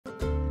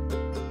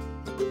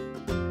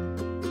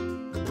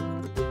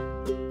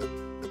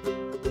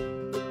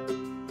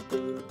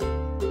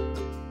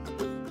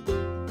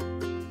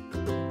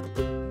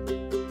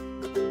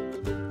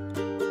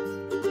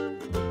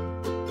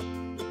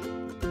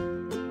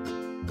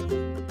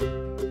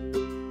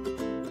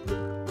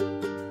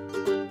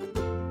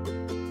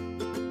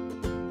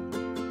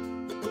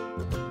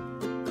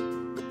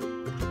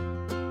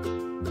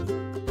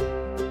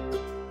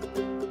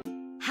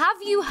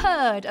you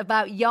heard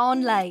about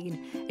Yarn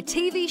Lane, a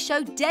TV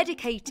show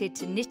dedicated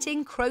to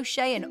knitting,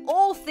 crochet and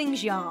all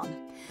things yarn,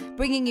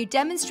 bringing you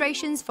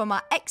demonstrations from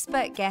our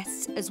expert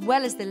guests as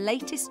well as the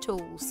latest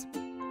tools.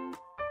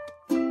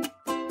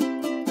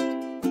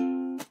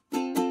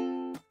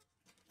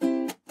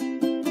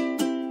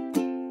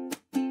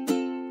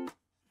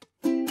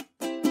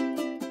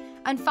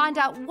 And find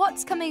out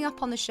what's coming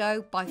up on the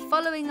show by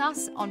following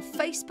us on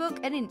Facebook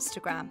and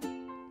Instagram.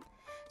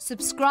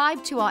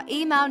 Subscribe to our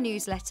email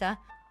newsletter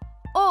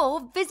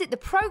or visit the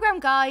programme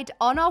guide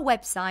on our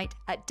website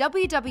at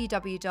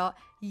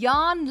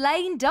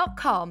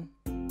www.yarnlane.com.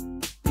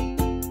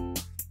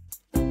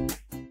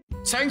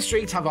 Sewing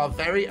Street have our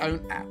very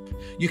own app.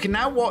 You can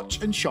now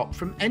watch and shop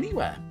from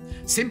anywhere.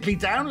 Simply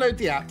download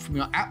the app from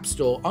your app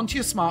store onto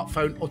your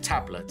smartphone or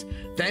tablet,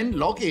 then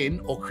log in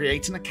or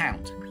create an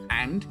account,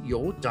 and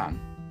you're done.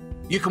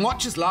 You can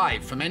watch us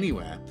live from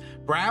anywhere,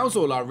 browse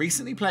all our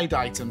recently played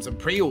items and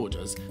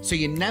pre-orders so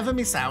you never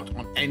miss out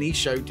on any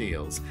show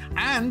deals,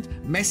 and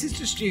message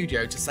the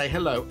studio to say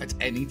hello at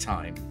any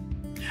time.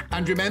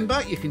 And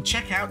remember, you can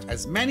check out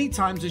as many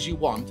times as you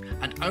want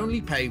and only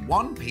pay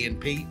 1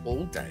 P&P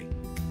all day.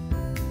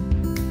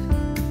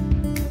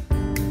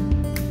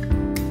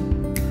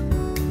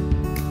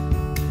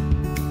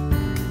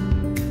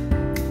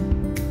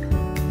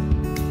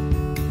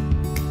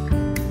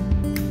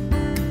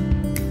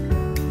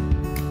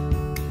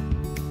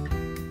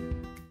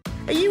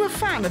 Are you a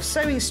fan of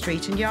Sewing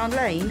Street and Yarn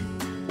Lane?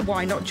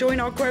 Why not join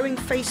our growing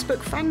Facebook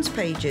fans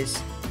pages?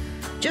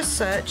 Just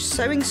search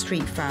Sewing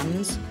Street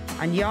Fans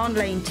and Yarn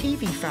Lane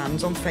TV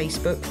Fans on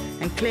Facebook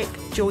and click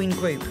Join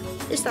Group.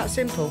 It's that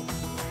simple.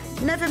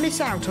 Never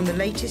miss out on the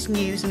latest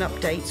news and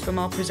updates from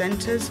our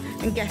presenters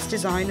and guest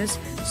designers,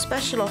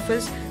 special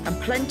offers and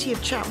plenty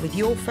of chat with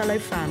your fellow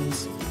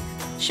fans.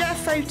 Share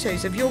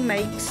photos of your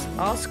makes,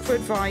 ask for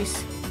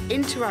advice,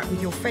 interact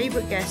with your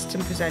favourite guests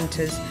and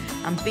presenters,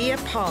 and be a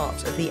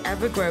part of the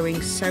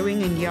ever-growing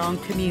sewing and yarn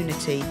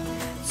community.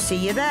 See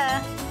you there!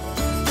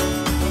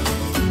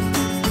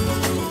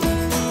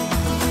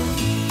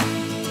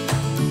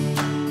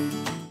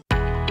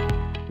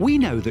 We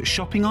know that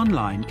shopping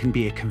online can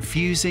be a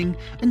confusing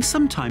and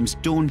sometimes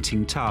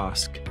daunting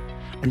task.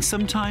 And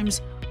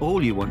sometimes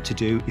all you want to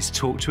do is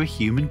talk to a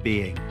human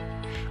being.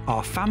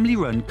 Our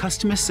family-run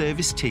customer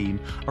service team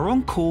are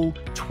on call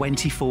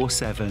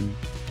 24/7.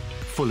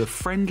 Full of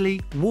friendly,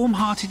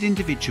 warm-hearted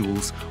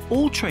individuals,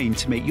 all trained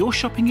to make your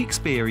shopping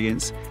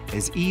experience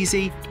as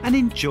easy and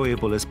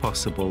enjoyable as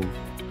possible.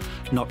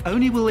 Not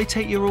only will they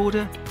take your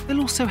order,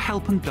 they'll also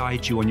help and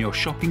guide you on your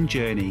shopping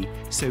journey,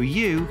 so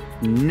you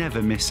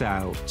never miss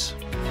out.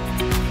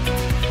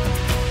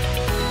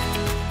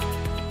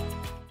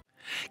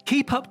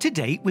 Keep up to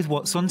date with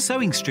what's on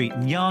Sewing Street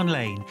and Yarn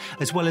Lane,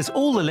 as well as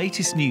all the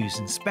latest news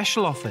and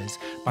special offers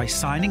by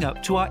signing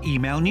up to our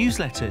email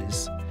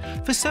newsletters.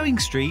 For Sewing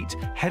Street,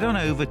 head on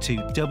over to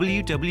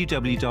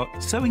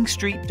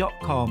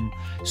www.sewingstreet.com,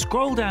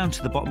 scroll down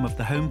to the bottom of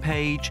the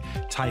homepage,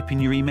 type in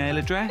your email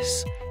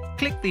address,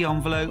 click the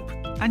envelope,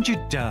 and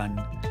you're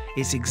done.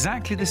 It's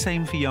exactly the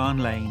same for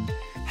Yarn Lane.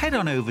 Head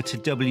on over to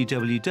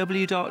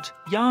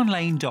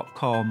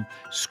www.yarnlane.com,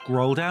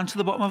 scroll down to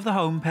the bottom of the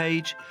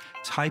homepage,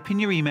 type in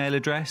your email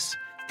address,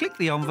 click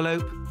the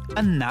envelope,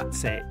 and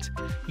that's it.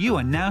 You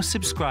are now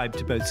subscribed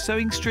to both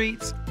Sewing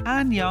Street's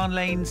and Yarn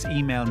Lane's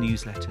email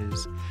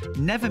newsletters.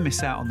 Never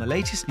miss out on the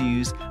latest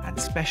news and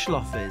special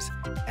offers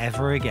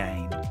ever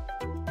again.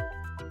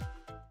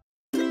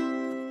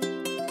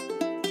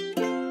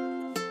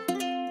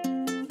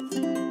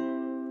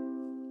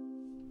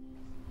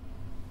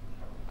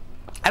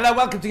 Hello,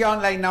 welcome to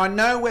Yarn Lane. Now, I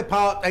know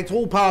it's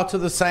all part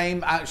of the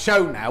same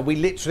show now. We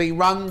literally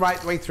run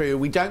right the way through.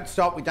 We don't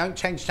stop, we don't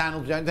change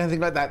channels, we don't do anything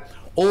like that.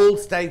 All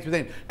stays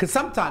within. Because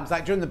sometimes,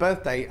 like during the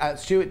birthday,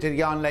 Stuart did a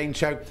Yarn Lane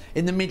show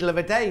in the middle of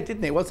a day,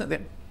 didn't it? Wasn't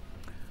it?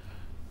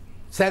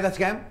 Say that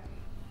again.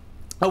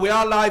 Oh, we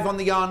are live on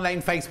the Yarn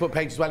Lane Facebook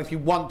page as well if you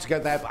want to go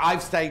there. But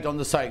I've stayed on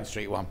the Sewing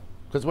Street one.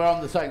 Because we're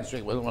on the Sewing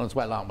Street one as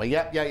well, aren't we?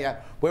 Yeah.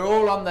 We're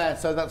all on there,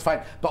 so that's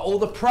fine. But all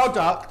the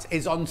product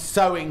is on the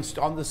Sewing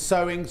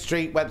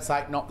Street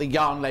website, not the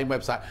Yarn Lane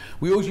website.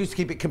 We always used to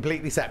keep it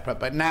completely separate,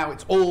 but now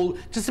it's all,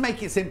 just to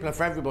make it simpler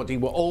for everybody,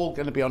 we're all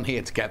going to be on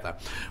here together.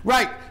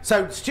 Right,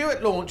 so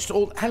Stuart launched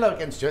all... Hello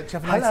again, Stuart. Did you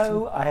have a nice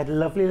Hello, I had a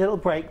lovely little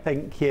break,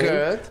 thank you.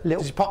 Good.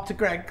 Did you pop to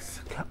Greg's?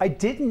 I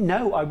didn't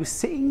know. I was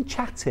sitting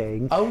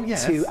chatting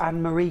to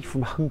Anne-Marie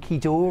from Hunky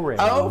Dory.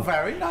 Oh,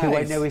 very nice. Who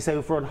I know is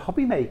over on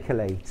Hobby Maker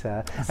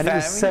later. And it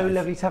was so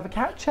lovely to have a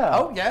catch-up.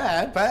 Oh,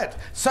 yeah, I bet.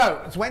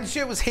 So when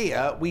Stuart was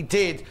here, we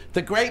did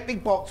the great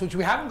big box, which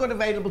we haven't got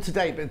available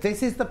today, but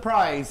this is the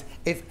prize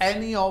if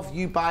any of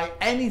you buy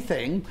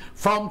anything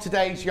from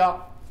today's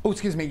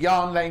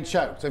Yarn Lane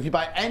show. So if you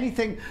buy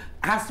anything, it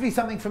has to be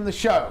something from the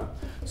show.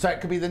 So it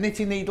could be the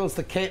knitting needles,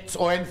 the kits,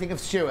 or anything of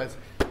Stuart's.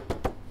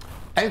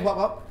 Hey,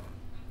 what?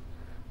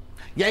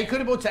 Yeah, you could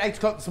have bought it at 8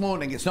 o'clock this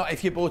morning. It's not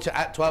if you bought it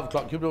at 12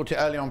 o'clock. You bought it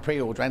early on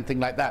pre-order, anything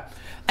like that.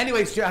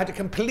 Anyway, Stuart had a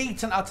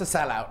complete and utter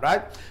sellout,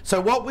 right?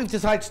 So what we've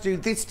decided to do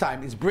this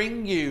time is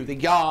bring you the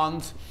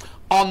yarns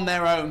on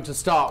their own to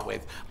start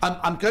with.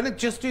 I'm going to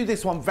just do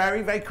this one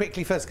very, very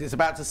quickly first because it's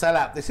about to sell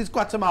out. This is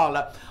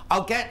Guatemala.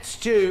 I'll get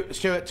Stuart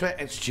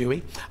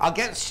to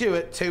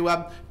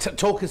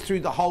talk us through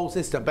the whole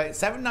system, but it's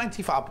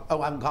 $7.95.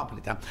 Oh, I can't put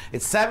it down.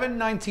 It's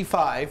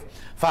 $7.95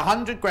 for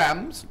 100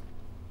 grams.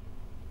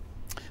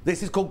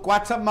 This is called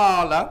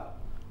Guatemala.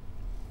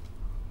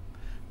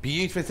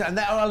 Beautiful, and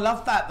I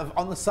love that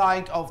on the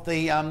side of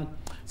the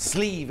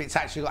sleeve. It's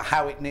actually got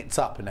how it knits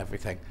up and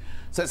everything.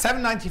 So it's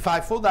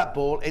 $7.95 for that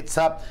ball. It's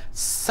 75%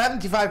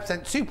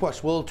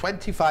 superwash wool,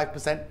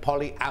 25%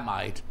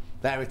 polyamide.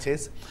 There it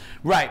is.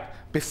 Right,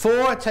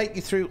 before I take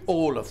you through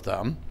all of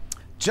them,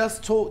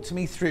 just talk to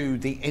me through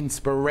the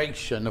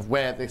inspiration of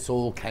where this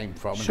all came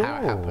from and how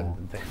it happened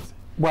and things.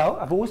 Well,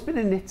 I've always been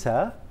a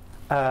knitter.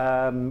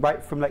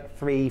 Right from like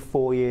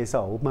 3-4 years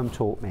old, Mum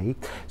taught me.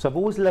 So I've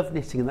always loved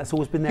knitting, and that's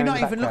always been there. You're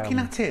in not the even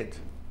background. looking at it.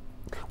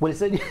 Well,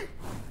 it's only.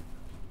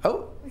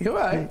 Oh, you're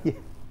right. Yeah.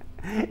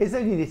 It's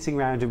only knitting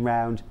round and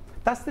round.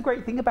 That's the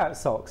great thing about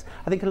socks.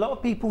 I think a lot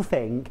of people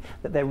think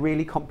that they're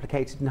really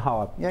complicated and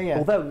hard. Yeah.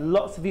 Although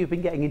lots of you have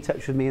been getting in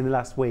touch with me in the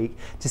last week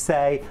to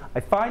say, I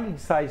finally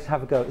decided to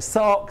have a go at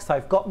socks.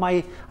 I've got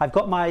my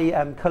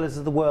Colours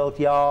of the World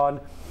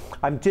yarn.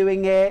 I'm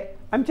doing it.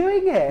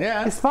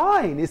 Yeah. It's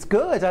fine. It's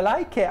good. I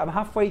like it. I'm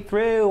halfway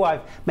through.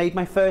 I've made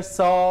my first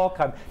sock.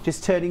 I'm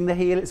just turning the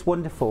heel. It's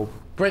wonderful.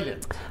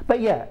 Brilliant.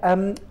 But yeah,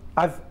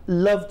 I've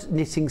loved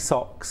knitting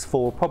socks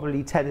for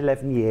probably 10,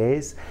 11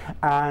 years,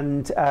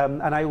 and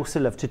I also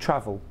love to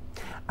travel.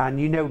 And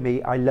you know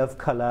me, I love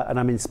colour, and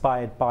I'm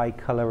inspired by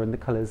colour and the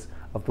colours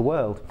of the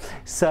world.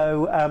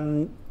 So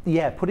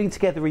yeah, putting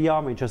together a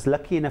yarn range, I was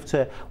lucky enough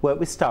to work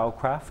with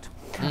Stylecraft.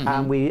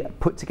 And we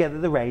put together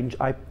the range.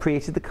 I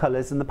created the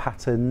colours and the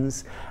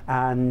patterns,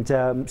 and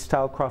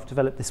Stylecraft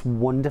developed this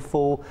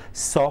wonderful,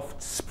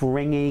 soft,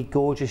 springy,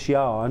 gorgeous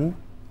yarn.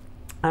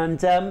 And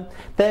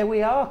there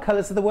we are,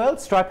 Colours of the World,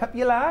 stripe up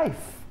your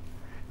life.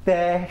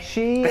 There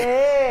she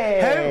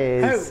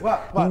is. Who?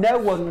 What? No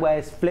one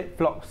wears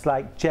flip-flops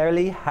like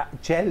Jelly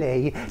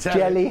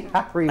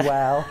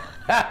Harrywell.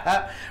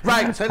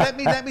 Right, so let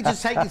me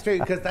just take you through,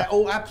 because they're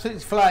all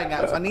absolutely flying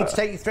out. So I need to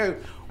take you through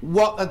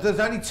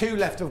there's only 2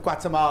 left of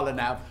Guatemala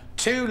now.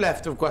 2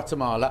 left of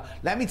Guatemala.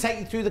 Let me take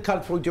you through the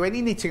colours before we do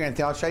any knitting or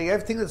anything. I'll show you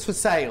everything that's for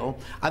sale,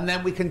 and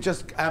then we can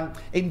just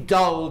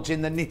indulge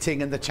in the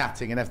knitting and the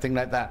chatting and everything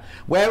like that.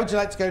 Where would you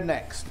like to go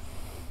next?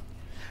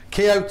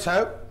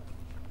 Kyoto.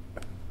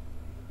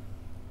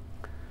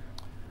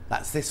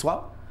 That's this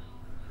one.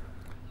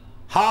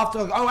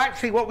 Oh,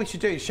 actually, what we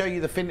should do is show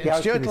you the finished. Yeah,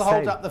 Stuart will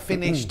hold up the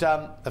finished,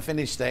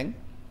 thing.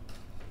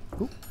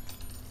 Ooh.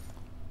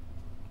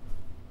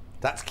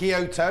 That's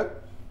Kyoto,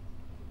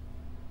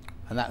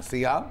 and that's the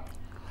yarn.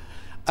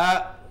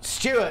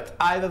 Stuart,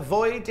 I've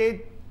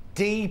avoided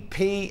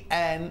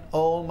DPN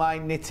all my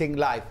knitting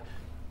life.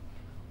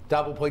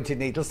 Double pointed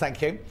needles,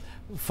 thank you.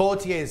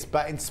 40 years,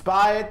 but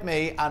inspired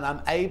me, and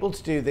I'm able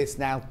to do this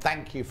now.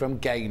 Thank you, from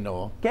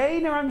Gaynor.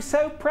 Gaynor, I'm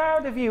so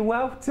proud of you.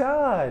 Well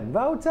done.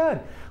 Well done.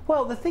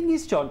 Well, the thing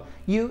is, John,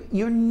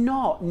 you're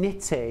not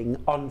knitting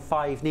on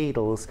 5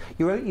 needles.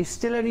 You're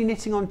still only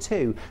knitting on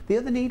 2. The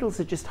other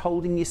needles are just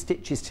holding your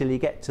stitches till you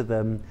get to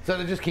them. So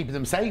they're just keeping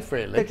them safe,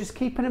 really? They're just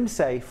keeping them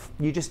safe.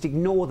 You just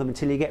ignore them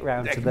until you get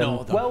round to them.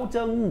 Ignore them. Well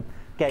done,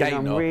 Gaynor.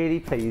 I'm really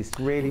pleased,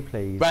 really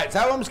pleased. Right, so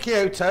that one's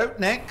Kyoto.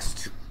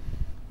 Next.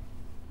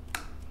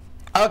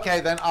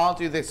 Okay, then I'll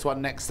do this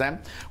one next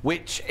then,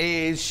 which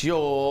is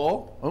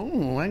your...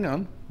 Oh, hang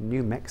on.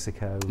 New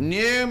Mexico.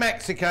 New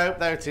Mexico.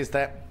 There it is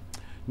there.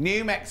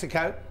 New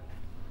Mexico.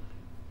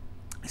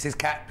 This is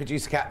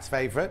producer Kat's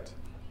favourite.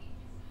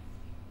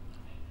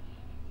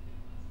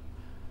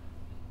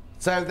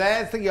 So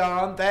there's the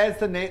yarn, there's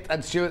the knit,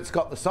 and Stuart's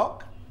got the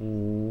sock.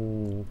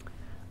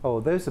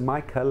 Oh, those are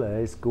my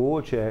colours.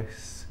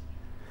 Gorgeous.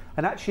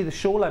 And actually, the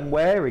shawl I'm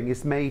wearing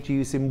is made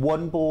using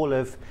 1 ball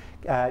of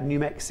New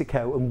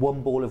Mexico and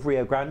 1 ball of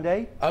Rio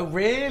Grande. Oh,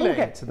 really? We'll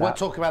get to that. We'll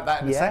talk about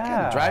that in a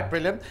second, right?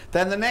 Brilliant.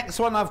 Then the next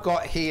one I've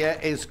got here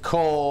is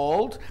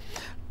called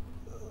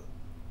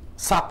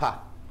Sapa.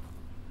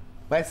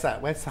 Where's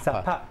that? Where's Sapa?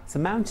 Sapa. It's a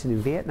mountain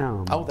in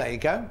Vietnam. Oh, there you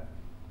go.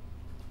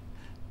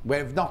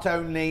 We've not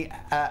only...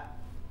 I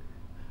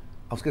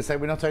was going to say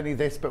we're not only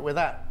this, but we're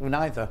that. We're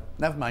neither.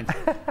 Never mind.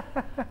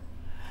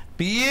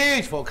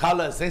 Beautiful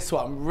colours, this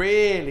one.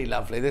 Really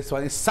lovely. This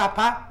one is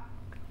Sapa.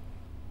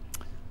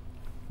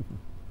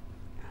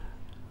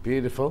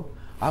 Beautiful.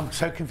 I'm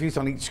so confused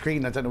on each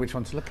screen, I don't know which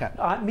one to look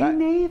at. Me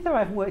neither, I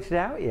haven't worked it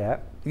out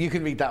yet. You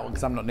can read that one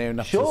because I'm not near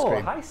enough to the Sure.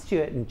 screen. Hi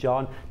Stuart and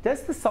John.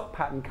 Does the sock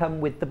pattern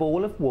come with the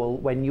ball of wool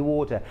when you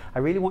order? I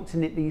really want to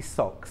knit these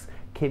socks.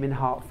 Kim in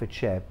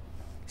Hertfordshire.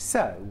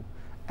 So,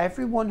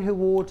 everyone who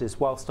orders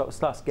while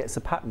stocks last gets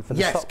a pattern for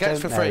the sock, Yes,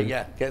 gets for don't free, they?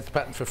 yeah. Gets the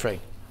pattern for free.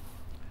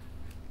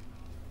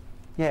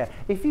 Yeah,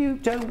 if you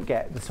don't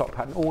get the sock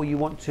pattern, or you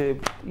want to,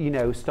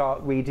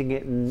 start reading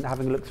it and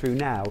having a look through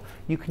now,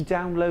 you can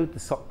download the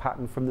sock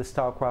pattern from the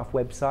Stylecraft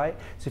website.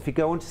 So if you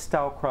go onto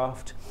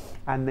Stylecraft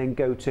and then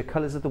go to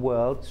Colours of the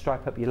World,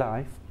 stripe up your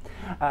life,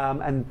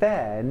 and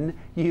then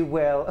you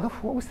will, oh,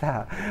 what was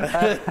that?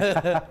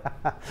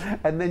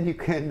 And then you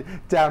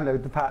can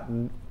download the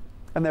pattern,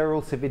 and there are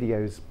also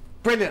videos.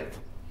 Brilliant,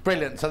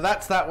 brilliant. So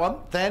that's that one.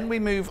 Then we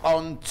move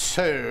on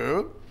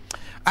to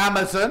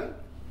Amazon.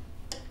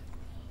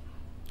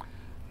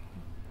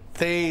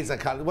 These are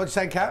colours. What'd you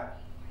say, Kat?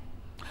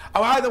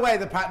 Oh, either way,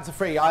 the patterns are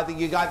free. You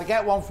either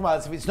get one from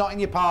us. If it's not in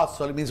your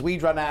parcel, it means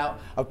we'd run out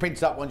of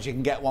printed up ones. You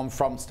can get one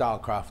from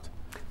Starcraft.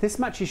 This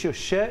matches your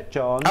shirt,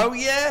 John. Oh,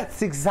 yeah.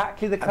 It's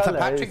exactly the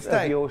colours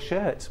of your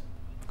shirt.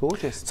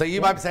 Gorgeous. So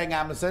you might be saying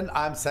Amazon.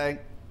 I'm saying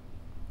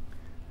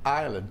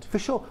Ireland. For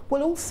sure.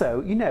 Well,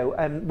 also, you know,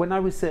 when I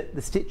was at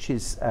the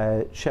Stitches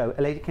show,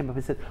 a lady came up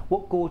and said,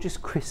 "What gorgeous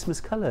Christmas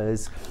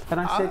colours." And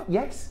I said,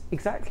 yes,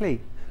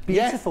 exactly.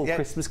 Beautiful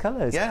Christmas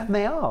colours. Yeah. And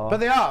they are. But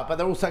they are. But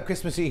they're also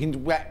Christmas, so you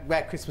can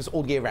wear Christmas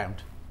all year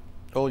round.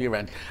 All year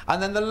round.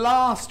 And then the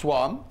last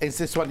one is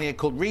this one here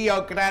called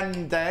Rio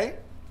Grande.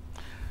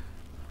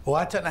 Well,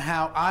 I don't know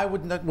how. I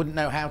wouldn't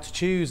know how to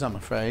choose, I'm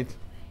afraid.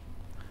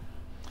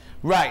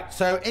 Right.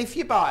 So if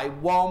you buy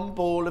one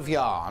ball of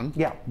yarn,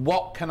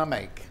 what can I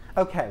make?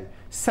 Okay.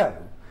 So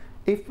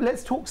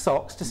let's talk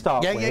socks to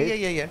start with.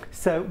 Yeah.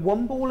 So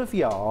one ball of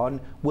yarn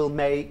will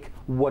make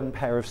one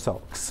pair of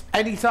socks.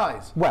 Any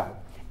size? Well,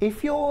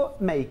 if you're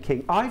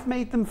making, I've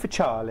made them for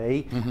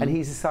Charlie, and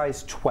he's a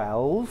size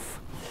 12.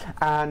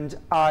 And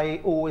I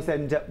always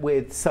end up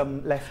with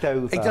some left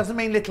over. It doesn't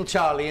mean little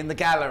Charlie in the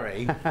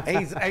gallery.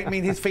 I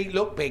mean, his feet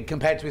look big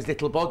compared to his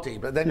little body,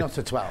 but they're not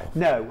a 12.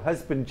 No,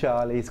 husband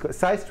Charlie's got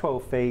size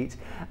 12 feet,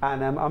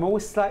 and I'm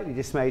always slightly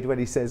dismayed when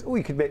he says, "Oh,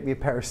 you could make me a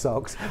pair of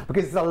socks,"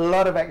 because it's a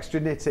lot of extra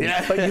knitting,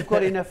 but you've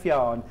got enough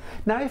yarn.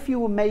 Now, if you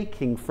were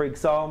making, for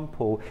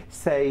example,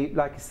 say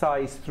like a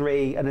size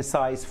 3 and a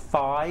size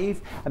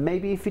 5, and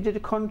maybe if you did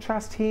a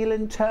contrast heel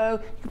and toe,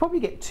 you could probably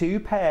get 2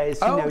 pairs,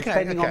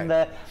 depending on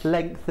the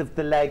length of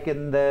the leg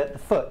and the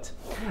foot.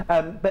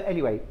 But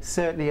anyway,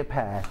 certainly a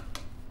pair.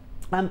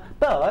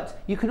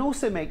 But you can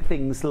also make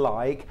things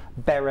like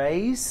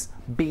berets,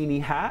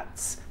 beanie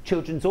hats,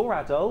 children's or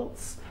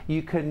adults.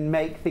 You can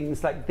make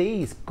things like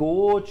these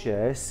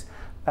gorgeous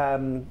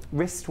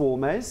wrist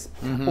warmers,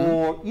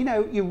 or, you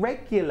know, your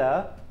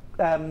regular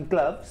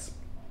gloves,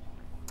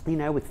 you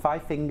know, with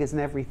 5 fingers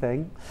and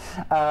everything.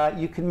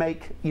 You can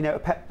make, you know,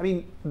 I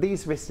mean,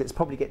 these wristlets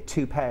probably get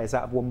 2 pairs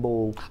out of one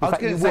ball. I was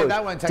going to say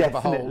that won't take up a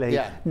whole.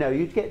 Yeah. No,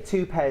 you'd get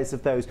 2 pairs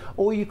of those.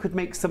 Or you could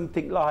make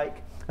something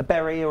like a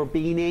beret or a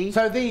beanie.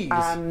 So these?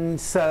 And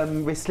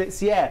some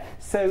wristlets, yeah.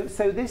 So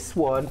this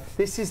one,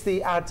 this is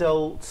the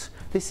adult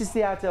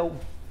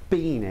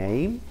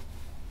beanie,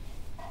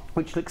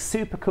 which looks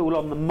super cool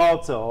on the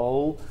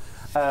model.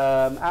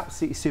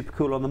 Absolutely super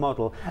cool on the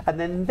model. And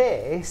then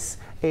this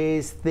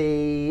is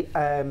the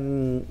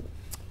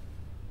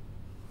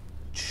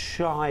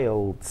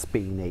child's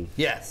beanie.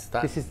 Yes.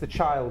 This is the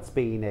child's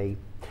beanie.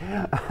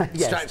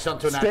 Yes, stretched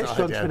onto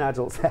an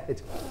adult's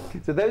head.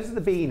 So those are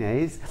the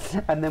beanies,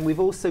 and then we've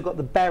also got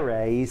the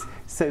berets.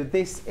 So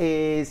this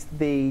is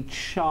the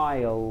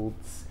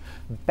child's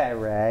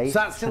beret. So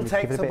that still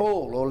takes a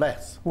ball or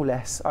less? Or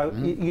less.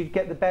 You'd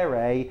get the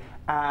beret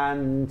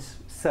and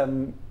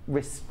some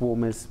wrist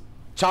warmers.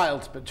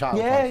 Child.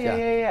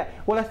 Yeah.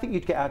 Well, I think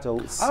you'd get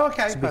adults. Oh,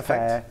 okay,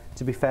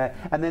 To be fair.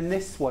 And then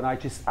this one, I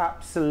just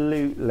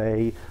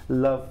absolutely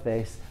love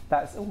this.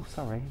 That's, oh,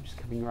 sorry, I'm just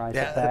coming right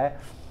up there.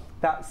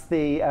 That's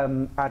the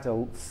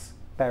adults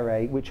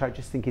beret, which I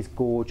just think is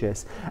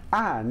gorgeous.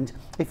 And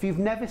if you've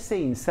never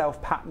seen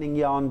self-patterning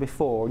yarn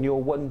before and you're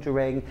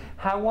wondering,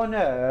 how on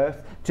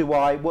earth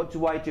what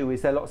do I do?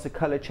 Is there lots of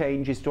colour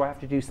changes? Do I have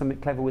to do something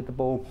clever with the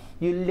ball?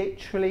 You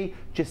literally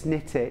just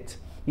knit it.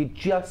 You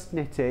just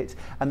knit it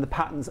and the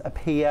patterns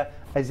appear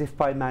as if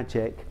by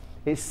magic.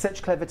 It's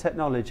such clever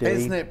technology.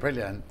 Isn't it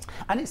brilliant?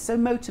 And it's so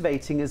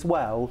motivating as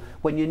well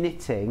when you're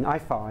knitting, I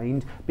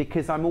find,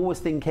 because I'm always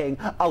thinking,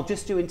 I'll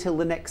just do until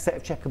the next set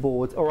of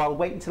checkerboards, or I'll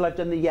wait until I've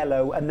done the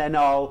yellow and then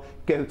I'll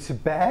go to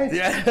bed.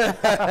 Yeah.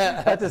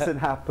 That doesn't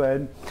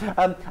happen.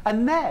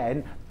 And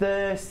then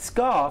the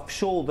scarf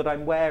shawl that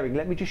I'm wearing,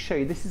 let me just show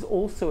you, this is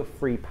also a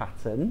free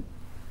pattern.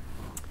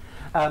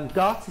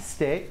 Garter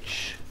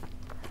stitch.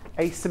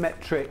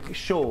 Asymmetric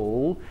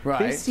shawl. Right.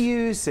 This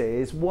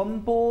uses 1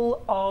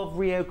 ball of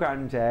Rio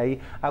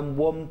Grande and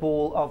 1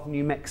 ball of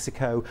New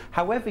Mexico.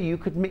 However, you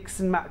could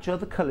mix and match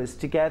other colours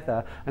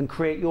together and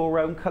create your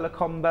own colour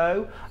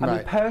combo. I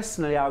mean,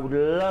 personally, I would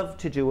love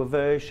to do a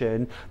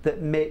version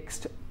that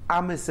mixed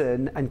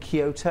Amazon and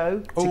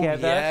Kyoto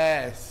together. Oh,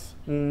 yes.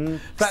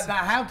 But now,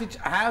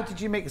 how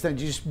did you mix them?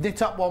 Did you just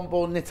knit up 1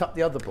 ball, knit up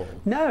the other ball?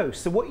 No.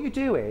 So what you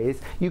do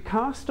is you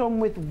cast on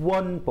with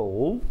 1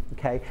 ball,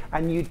 okay,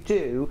 and you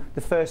do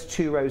the first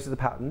 2 rows of the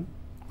pattern.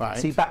 Right.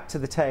 So you back to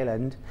the tail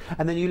end,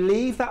 and then you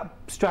leave that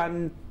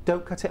strand.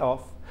 Don't cut it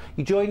off.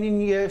 You join in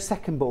your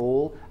second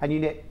ball, and you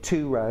knit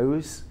 2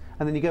 rows,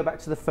 and then you go back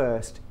to the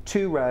first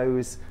 2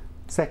 rows,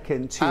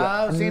 second to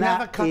so you're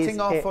never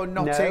cutting off or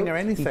knotting or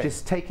anything? You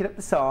just take it up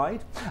the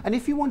side. And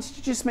if you wanted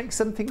to just make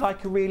something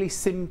like a really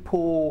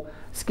simple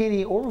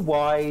skinny or a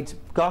wide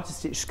garter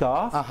stitch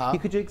scarf, you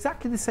could do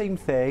exactly the same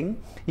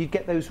thing. You'd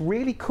get those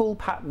really cool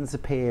patterns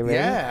appearing.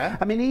 Yeah.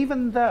 I mean,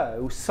 even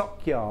though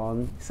sock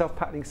yarn,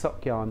 self-patterning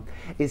sock yarn,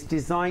 is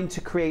designed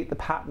to create the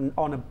pattern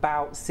on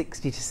about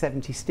 60 to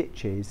 70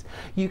 stitches,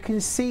 you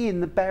can see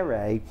in the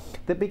beret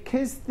that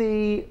because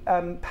the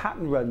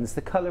pattern runs,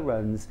 the colour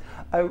runs,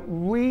 are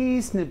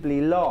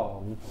reasonably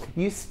long,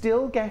 you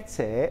still get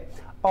it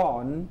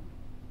on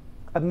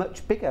a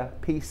much bigger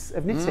piece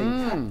of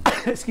knitting.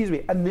 Excuse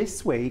me. And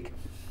this week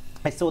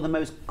I saw the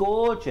most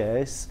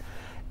gorgeous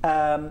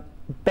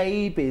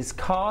baby's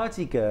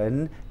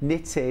cardigan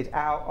knitted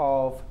out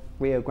of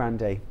Rio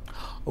Grande.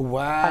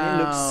 Wow.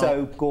 And it looks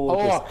so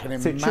gorgeous. Oh, I can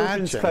imagine. So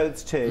children's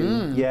clothes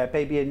too. Yeah,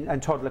 baby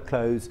and toddler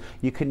clothes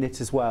you can knit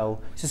as well.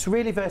 It's just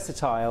really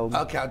versatile.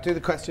 Okay, I'll do the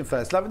question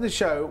first. Loving the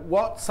show,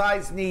 what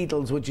size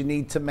needles would you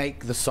need to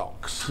make the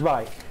socks?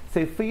 Right,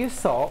 so for your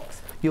socks,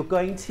 you're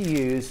going to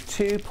use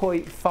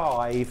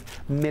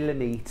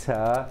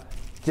 2.5mm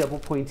double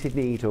pointed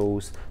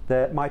needles.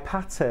 My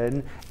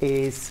pattern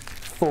is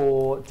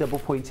for double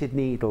pointed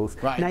needles.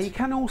 Right. Now you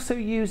can also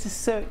use a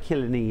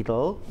circular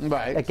needle.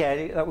 Right.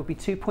 Again, that would be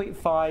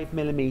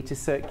 2.5mm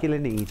circular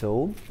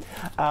needle.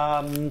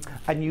 And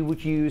you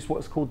would use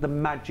what's called the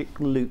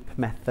magic loop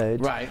method.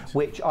 Right.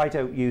 Which I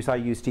don't use, I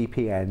use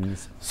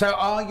DPNs. So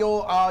are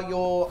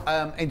your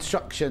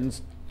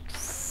instructions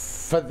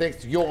for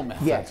this your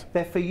method? Yes,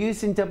 they're for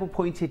using double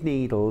pointed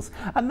needles,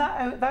 and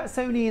that's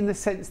only in the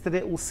sense that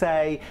it will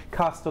say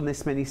cast on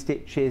this many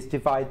stitches,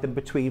 divide them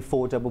between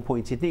 4 double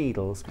pointed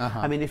needles.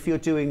 I mean, if you're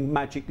doing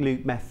magic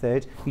loop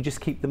method, you just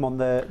keep them on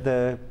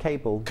the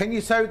cable. Can you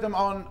sew them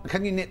on,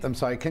 can you knit them,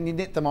 sorry, can you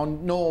knit them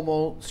on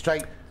normal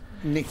straight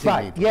knitting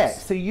needles? Yeah,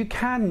 so you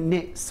can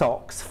knit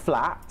socks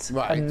flat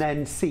and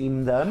then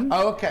seam them.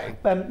 Oh, okay.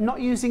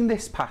 Not using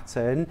this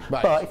pattern,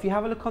 but if you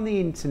have a look on the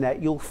internet,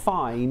 you'll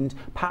find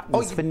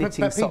patterns for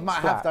knitting socks people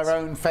might have their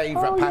own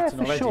favourite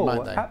pattern already,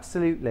 might they?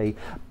 Absolutely.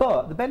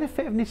 But the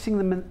benefit of knitting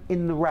them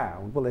in the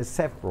round, well, there's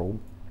several.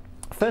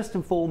 First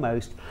and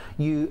foremost,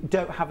 you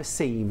don't have a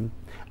seam,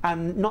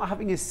 and not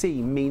having a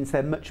seam means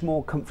they're much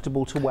more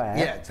comfortable to wear.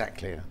 Yeah,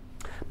 exactly.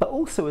 But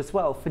also as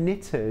well, for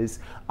knitters,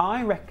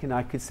 I reckon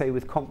I could say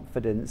with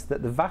confidence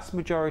that the vast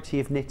majority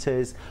of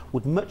knitters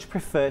would much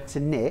prefer to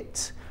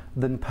knit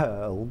than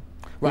purl.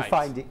 We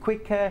find it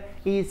quicker,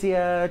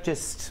 easier,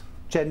 just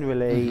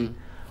generally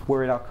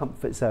we're in our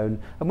comfort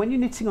zone. And when you're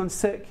knitting on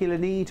circular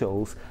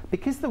needles,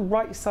 because the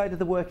right side of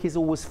the work is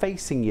always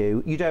facing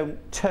you, you don't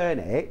turn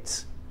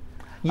it.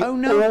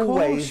 You're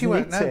always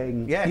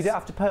knitting. Yes. You don't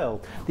have to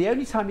purl. The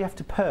only time you have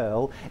to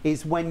purl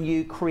is when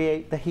you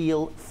create the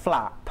heel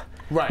flap.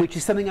 Which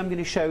is something I'm going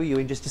to show you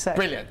in just a sec.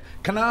 Brilliant.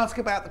 Can I ask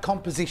about the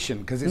composition?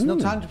 Because it's not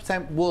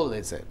 100% wool,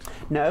 is it?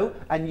 No,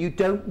 and you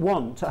don't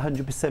want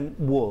 100%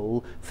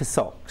 wool for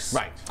socks.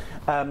 Right.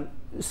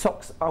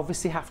 Socks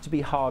obviously have to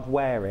be hard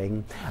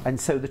wearing, and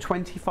so the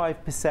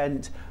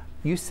 25%,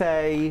 you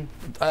say...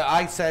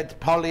 I said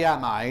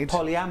polyamide.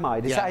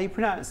 Polyamide, is that how you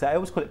pronounce it? I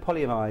always call it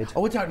polyamide.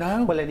 Oh, I don't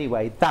know. Well,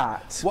 anyway,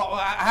 that...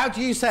 How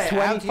do you say it?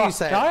 How do you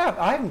say it?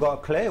 I haven't got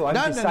a clue.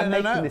 I'm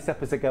making this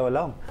up as I go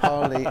along.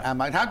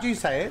 Polyamide. How do you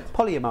say it?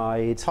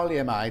 Polyamide.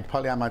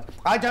 Polyamide.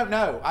 I don't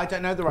know. I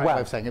don't know the right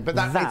way of saying it, but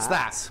it's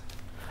that.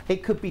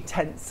 It could be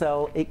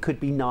tencel, it could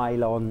be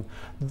nylon.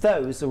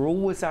 Those are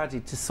always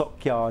added to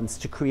sock yarns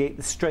to create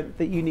the strength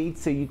that you need,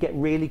 so you get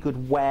really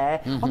good wear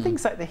on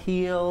things like the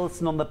heels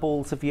and on the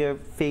balls of your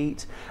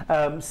feet,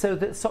 so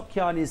that sock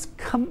yarn is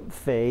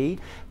comfy,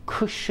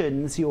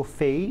 cushions your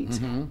feet,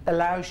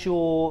 allows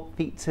your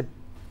feet to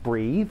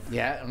breathe.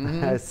 Yeah.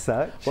 As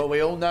such. Well,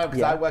 we all know,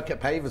 because I work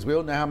at Pavers, we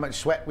all know how much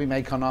sweat we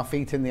make on our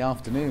feet in the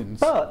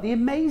afternoons. But the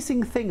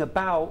amazing thing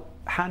about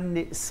hand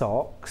knit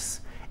socks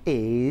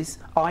is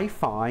I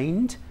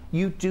find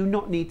you do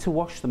not need to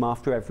wash them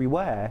after every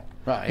wear.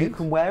 Right. You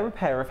can wear a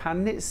pair of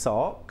hand knit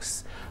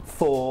socks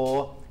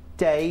for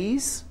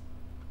days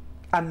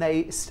and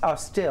they are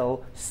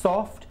still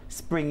soft,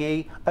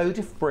 springy,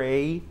 odour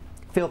free,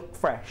 feel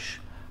fresh.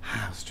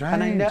 How strange.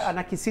 And I know, and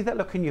I can see that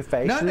look in your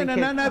face. No,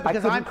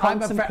 because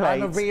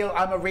I'm a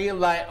real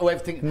like, oh,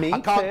 everything. I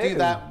can't do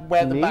that,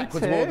 wear them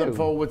backwards more than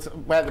forwards,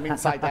 wear them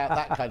inside out,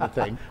 that kind of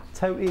thing.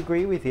 Totally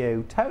agree with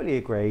you, totally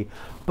agree.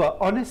 But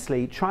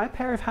honestly, try a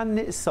pair of hand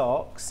knit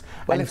socks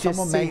and if just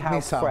someone see made how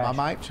me some, fresh. I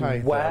might try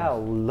them.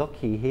 Well,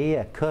 looky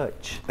here,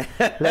 Kutch.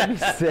 Let me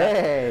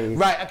see.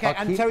 Right, okay,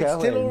 and so it's still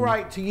going. all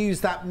right to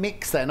use that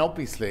mix then,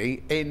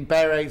 obviously, in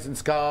berets and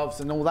scarves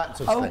and all that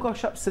sort of thing. Oh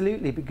gosh,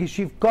 absolutely, because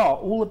you've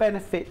got all the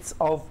benefits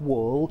of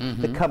wool,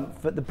 the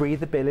comfort, the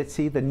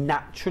breathability, the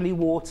naturally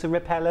water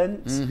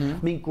repellent.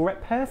 I mean,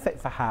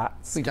 perfect for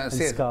hats We don't and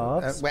see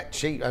scarves. a wet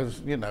sheet,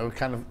 you know,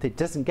 kind of... It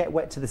doesn't get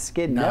wet to the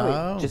skin,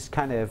 No. It just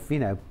kind of, you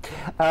know.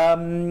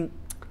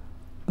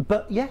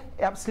 But yeah,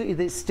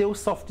 absolutely, it's still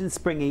soft and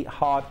springy,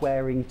 hard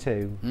wearing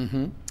too.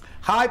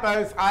 Hi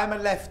both, I'm a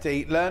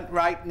lefty, learnt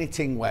right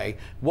knitting way.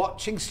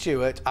 Watching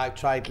Stuart, I've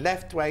tried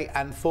left way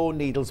and 4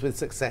 needles with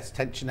success.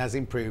 Tension has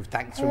improved.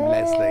 Thanks from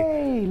Leslie.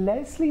 Hey,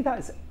 Leslie,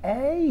 that's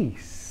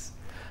ace.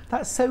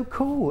 That's so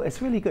cool. It's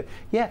really good.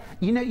 Yeah,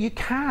 you know, you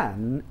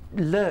can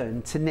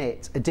learn to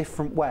knit a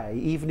different way,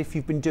 even if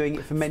you've been doing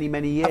it for many,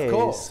 many years. Of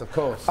course, of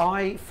course.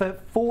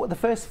 For the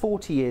first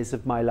 40 years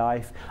of my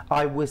life,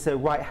 I was a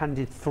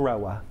right-handed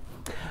thrower.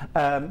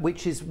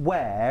 Which is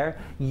where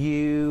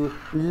you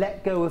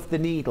let go of the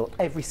needle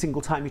every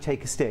single time you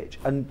take a stitch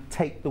and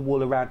take the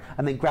wool around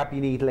and then grab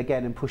your needle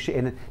again and push it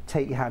in and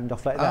take your hand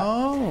off like that.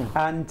 Oh.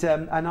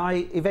 And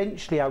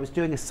I was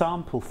doing a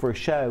sample for a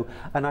show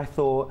and I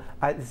thought,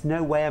 there's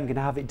no way I'm going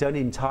to have it done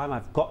in time.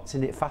 I've got to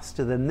knit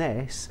faster than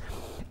this.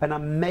 And I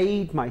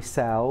made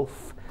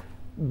myself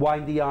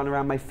wind the yarn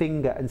around my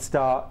finger and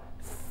start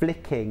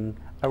flicking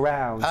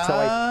around. So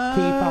I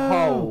keep a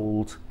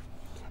hold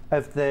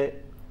of the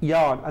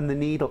yarn and the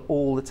needle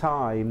all the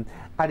time,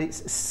 and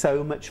it's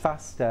so much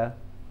faster.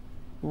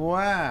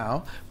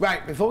 Wow.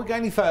 Right, before we go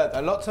any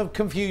further, lots of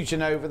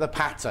confusion over the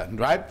pattern,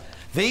 right?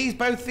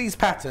 Both these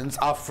patterns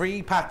are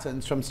free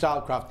patterns from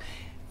Stylecraft.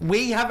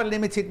 We have a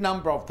limited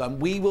number of them.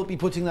 We will be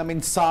putting them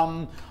in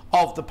some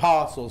of the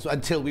parcels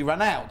until we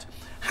run out.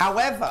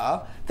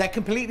 However, they're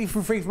completely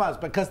free from us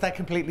because they're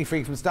completely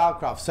free from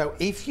Stylecraft. So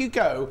if you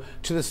go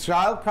to the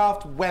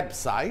Stylecraft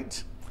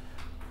website,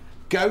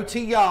 go to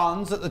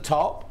yarns at the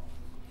top,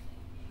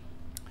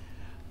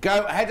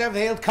 go head over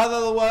heels,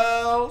 colour the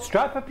world.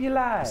 Stripe up your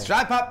life.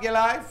 Stripe up your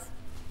life.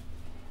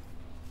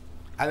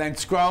 And then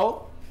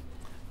scroll.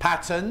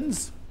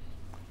 Patterns.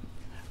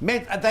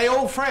 Are they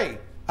all free?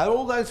 Are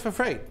all those for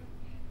free?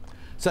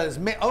 So there's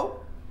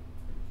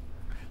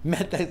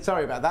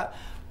sorry about that.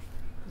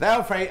 They're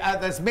all free.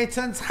 There's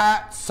mittens,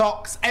 hats,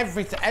 socks,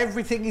 everything.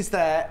 Everything is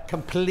there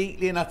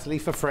completely and utterly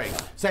for free.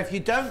 So if you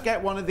don't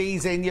get one of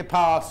these in your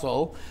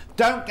parcel,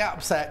 don't get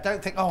upset.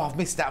 Don't think, oh, I've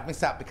missed out,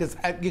 because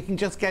you can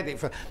just get it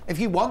for. If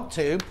you want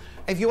to,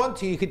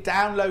 you could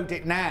download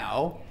it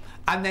now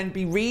and then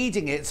be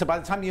reading it. So by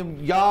the time your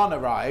yarn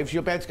arrives,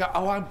 you'll be able to go,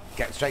 oh, I'll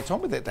get straight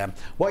on with it then.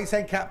 What are you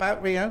saying, Kat,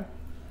 about Rio?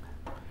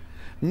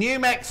 New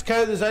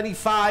Mexico, there's only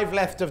 5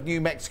 left of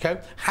New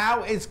Mexico.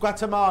 How is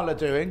Guatemala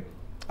doing?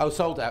 Oh,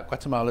 sold out.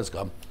 Guatemala's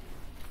gone.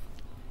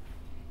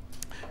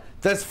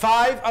 There's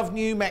 5 of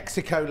New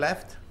Mexico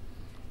left.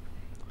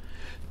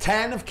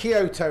 10 of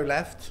Kyoto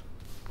left.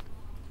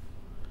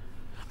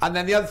 And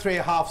then the other 3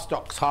 are half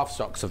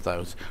stocks of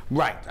those.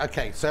 Right,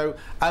 okay, so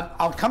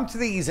I'll come to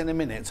these in a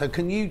minute. So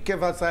can you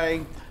give us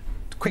a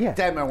quick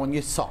demo on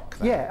your sock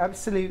then? Yeah,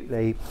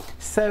 absolutely.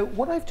 So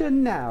what I've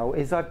done now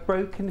is I've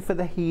broken for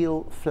the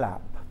heel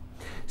flap.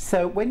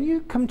 So when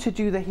you come to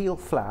do the heel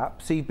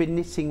flap, so you've been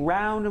knitting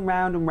round and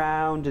round and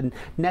round and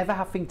never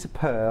having to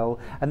purl,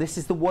 and this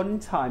is the one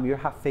time you're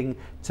having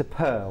to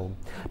purl.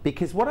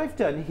 Because what I've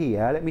done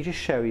here, let me just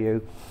show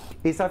you,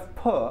 is I've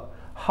put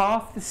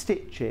half the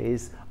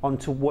stitches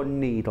onto one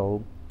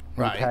needle.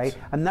 Right. Okay,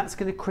 and that's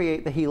going to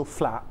create the heel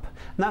flap,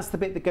 and that's the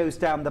bit that goes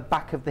down the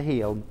back of the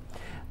heel.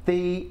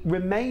 The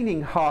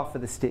remaining half of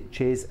the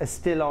stitches are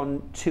still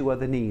on 2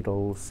 other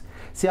needles.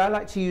 See, I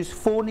like to use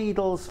 4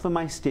 needles for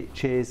my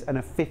stitches and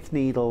a 5th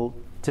needle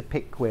to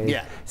pick with.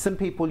 Yeah. Some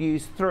people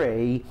use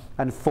 3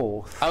 and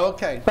 4th. Oh,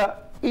 okay.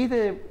 But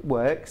either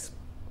works.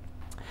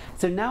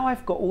 So now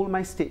I've got all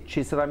my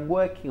stitches that I'm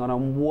working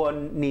on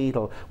one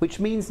needle, which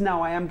means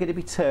now I am going to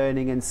be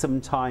turning and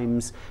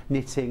sometimes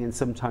knitting and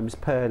sometimes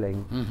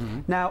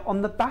purling. Now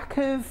on the back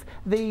of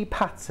the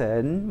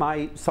pattern,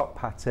 my sock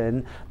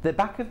pattern, the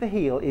back of the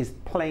heel is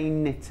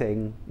plain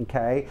knitting,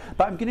 okay?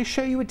 But I'm going to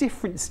show you a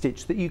different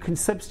stitch that you can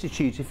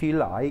substitute if you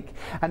like,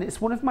 and it's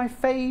one of my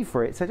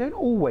favourites. I don't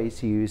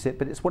always use it,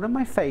 but it's one of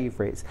my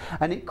favourites,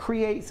 and it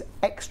creates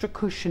extra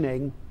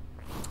cushioning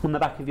on the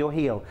back of your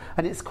heel,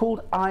 and it's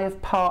called Eye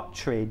of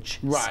Partridge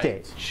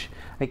stitch.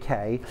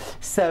 Okay,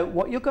 so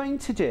what you're going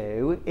to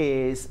do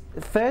is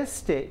the first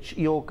stitch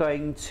you're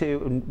going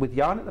to, with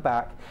yarn at the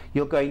back,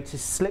 you're going to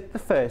slip the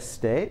first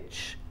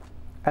stitch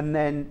and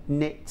then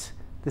knit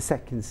the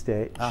second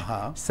stitch.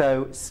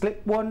 So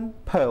slip 1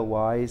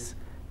 purlwise,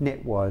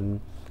 knit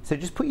 1. So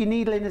just put your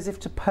needle in as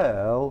if to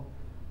purl,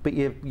 but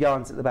your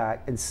yarn's at the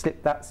back, and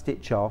slip that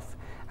stitch off,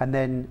 and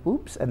then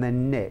and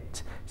then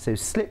knit. So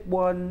slip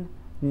 1,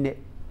 knit,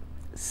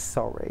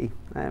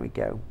 there we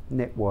go,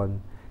 knit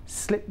 1,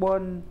 slip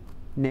 1,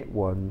 knit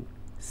 1,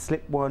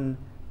 slip 1,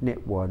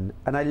 knit 1.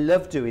 And I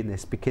love doing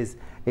this because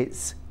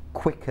it's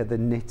quicker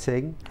than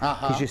knitting,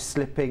 because you're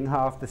slipping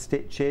half the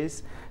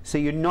stitches, so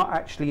you're not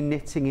actually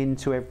knitting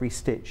into every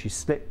stitch. You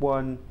slip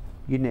 1,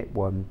 you knit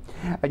 1,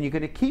 and you're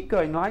going to keep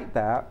going like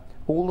that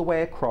all the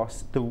way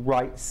across the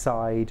right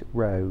side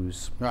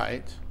rows.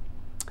 Right.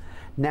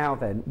 Now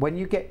then, when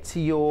you get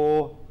to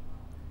your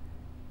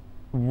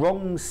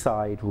wrong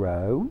side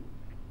row,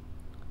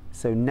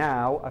 so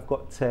now I've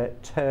got to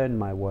turn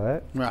my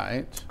work.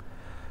 Right.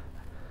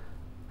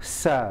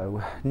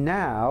 So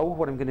now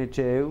what I'm going to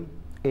do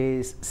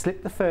is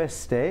slip the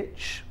first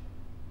stitch,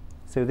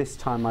 So this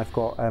time I've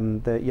got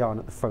the yarn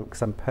at the front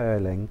because I'm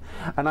purling.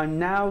 And I'm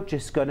now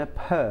just going to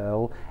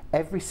purl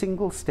every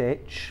single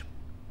stitch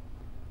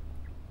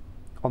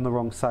on the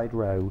wrong side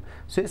row.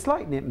 So it's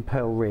like knit and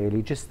purl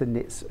really, just the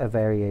knit's a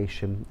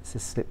variation. It's a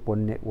slip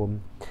one, knit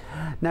one.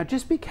 Now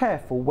just be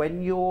careful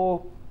when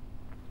you're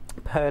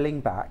purling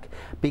back,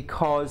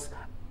 because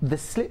the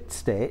slipped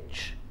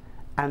stitch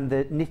and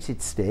the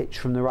knitted stitch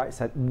from the right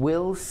side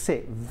will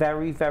sit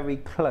very, very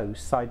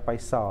close side by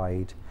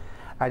side.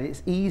 And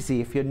it's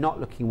easy, if you're not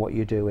looking what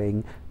you're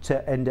doing,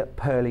 to end up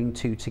purling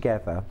two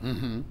together.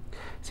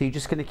 So you're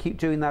just going to keep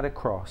doing that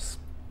across.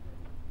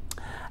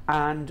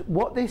 And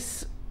what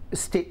this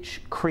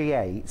stitch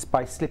creates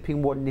by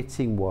slipping one,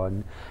 knitting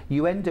one,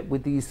 you end up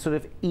with these sort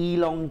of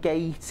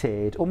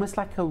elongated, almost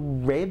like a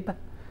rib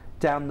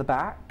down the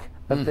back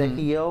of the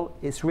heel.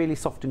 It's really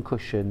soft and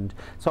cushioned.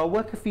 So I'll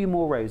work a few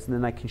more rows and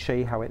then I can show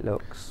you how it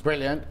looks.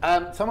 Brilliant.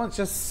 Someone's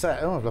just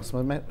said, oh, I've lost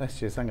my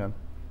messages, hang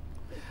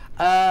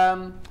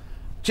on.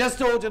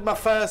 Just ordered my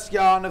first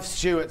yarn of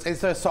Stuart's.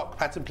 Is there a sock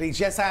pattern, please?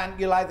 Yes, Anne,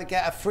 you'll either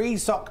get a free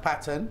sock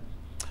pattern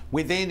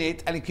within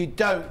it, and if you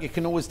don't, you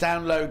can always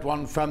download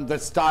one from the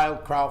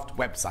Stylecraft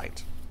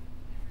website.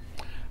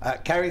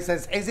 Kerry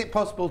says, is it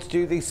possible to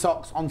do these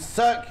socks on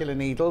circular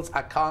needles?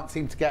 I can't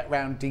seem to get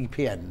round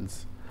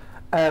DPNs.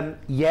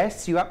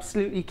 Yes, you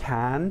absolutely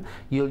can.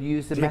 You'll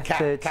use the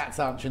method. Kat's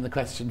answering the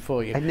question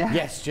for you.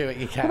 Yes, Stuart,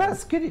 you can. Well,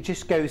 that's good. It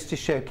just goes to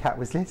show Kat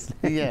was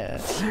listening. Yeah.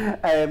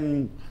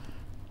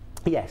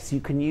 Yes, you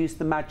can use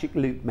the magic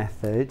loop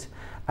method.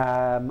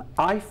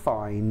 I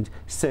find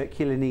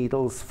circular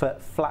needles for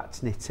flat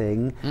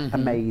knitting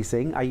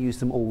amazing. I use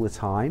them all the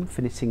time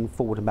for knitting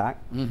forward and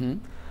back.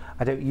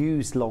 I don't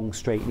use long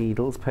straight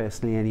needles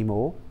personally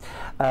anymore.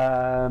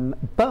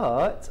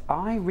 But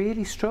I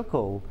really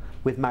struggle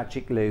with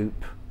magic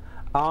loop.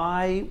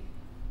 I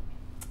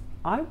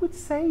would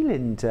say,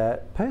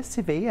 Linda,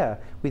 persevere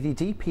with your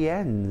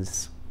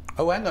DPNs.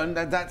 Oh, hang on,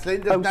 that's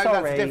Linda. Oh, no, sorry.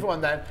 that's a different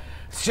one then.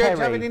 Stuart, do you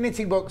have any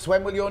knitting books?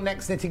 When will your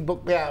next knitting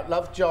book be out?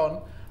 Love,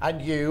 John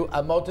and you,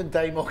 a modern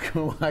day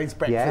Morecambe and Wise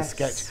breakfast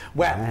sketch.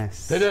 Well, books,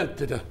 so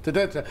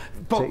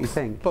you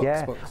think?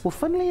 Books. Well,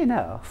 funnily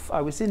enough,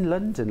 I was in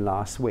London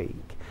last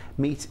week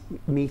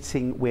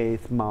meeting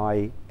with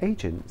my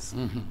agents.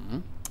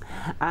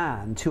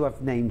 And who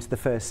I've named the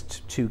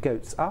first two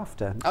goats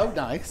after. Oh,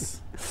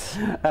 nice.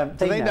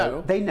 They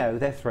know. They know.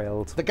 They're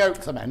thrilled. The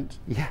goats I meant.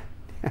 Yeah.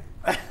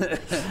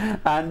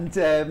 And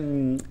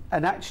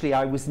actually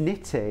I was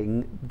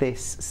knitting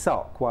this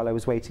sock while I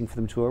was waiting for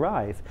them to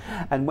arrive,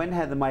 and when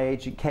Heather, my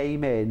agent,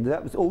 came in,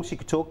 that was all she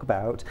could talk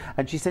about,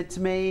 and she said to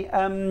me,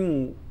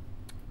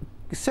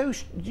 so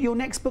your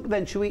next book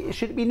then, should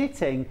it be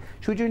knitting?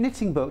 Should we do a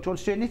knitting book? Do you want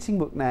to do a knitting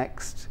book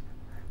next?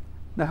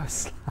 No,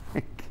 it's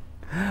like,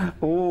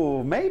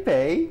 oh,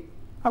 maybe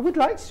I would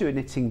like to do a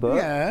knitting book.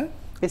 Yeah,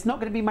 it's not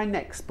going to be my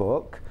next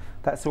book.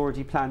 That's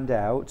already planned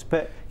out,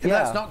 but yeah.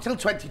 That's not till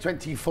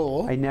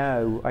 2024. I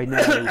know.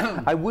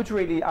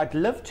 I'd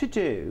love to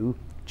do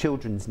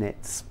children's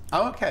knits.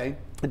 Oh, okay.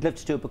 I'd love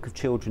to do a book of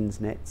children's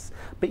knits.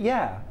 But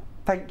yeah,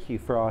 thank you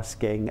for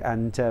asking,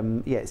 and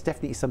yeah, it's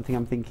definitely something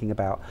I'm thinking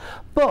about.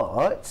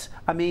 But,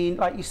 I mean,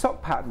 like your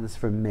sock patterns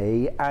from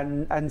me,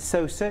 and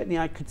so certainly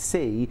I could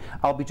see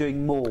I'll be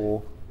doing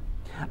more.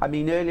 I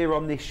mean, earlier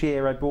on this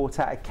year I brought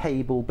out a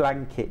cable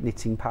blanket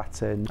knitting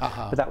pattern,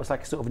 but that was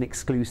like a sort of an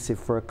exclusive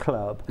for a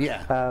club.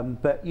 Yeah.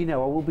 But, you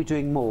know, I will be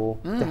doing more,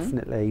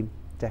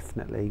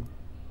 definitely.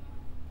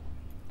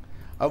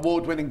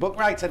 Award-winning book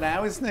writer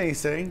now, isn't he,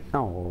 see?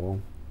 Oh,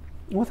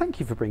 well,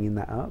 thank you for bringing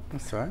that up.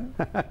 That's right.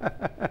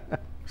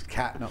 It's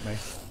Kat, not me.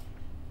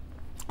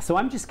 So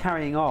I'm just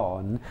carrying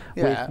on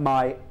with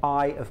my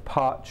Eye of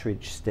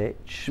Partridge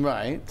stitch.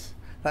 Right.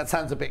 That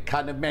sounds a bit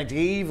kind of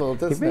medieval,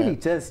 doesn't it? It really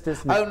does,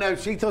 doesn't it? Oh no,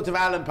 she thought of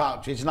Alan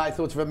Partridge and I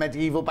thought of a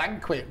medieval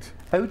banquet.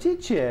 Oh,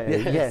 did you?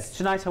 Yes.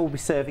 Tonight I will be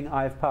serving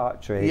Eye of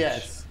Partridge.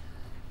 Yes.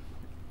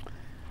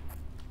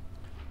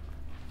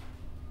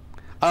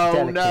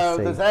 Oh no,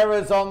 there's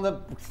errors on the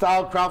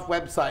Stylecraft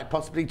website.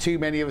 Possibly too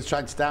many of us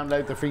trying to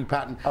download the free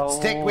pattern. Oh.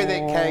 Stick with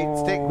it, Kate.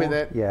 Stick with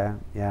it.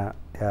 Yeah.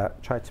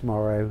 Try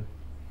tomorrow.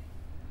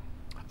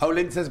 Oh,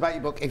 Lynn says about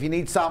your book, if you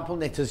need sample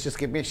knitters, just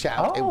give me a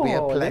shout. It'll be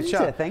a pleasure.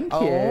 Linda, thank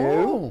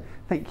you.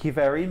 Thank you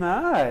very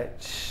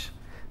much.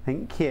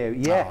 Thank you.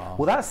 Yeah.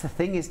 Well, that's the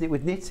thing, isn't it,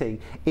 with knitting?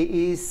 It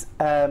is,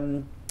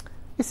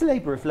 it's a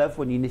labour of love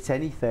when you knit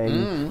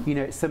anything. You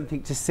know, it's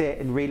something to sit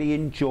and really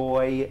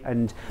enjoy.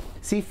 And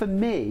see, for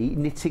me,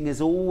 knitting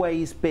has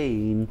always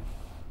been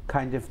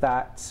kind of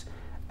that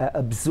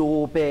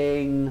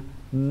absorbing,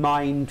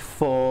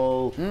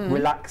 mindful,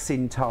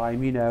 relaxing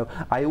time, you know.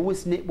 I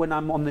always knit when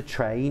I'm on the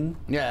train.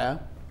 Yeah.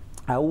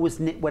 I always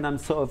knit when I'm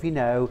sort of, you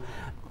know,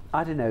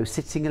 I don't know,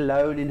 sitting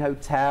alone in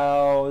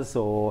hotels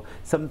or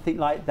something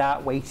like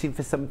that, waiting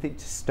for something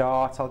to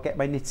start. I'll get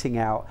my knitting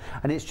out,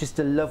 and it's just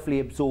a lovely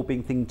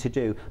absorbing thing to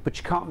do, but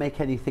you can't make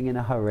anything in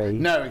a hurry.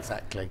 No,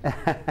 exactly.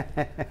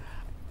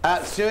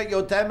 Stuart,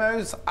 your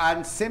demos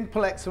and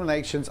simple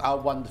explanations are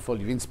wonderful.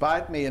 You've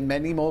inspired me and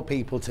many more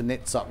people to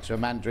knit socks for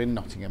Amanda in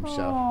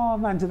Nottinghamshire. Oh,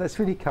 Amanda, that's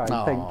really kind.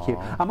 Thank you.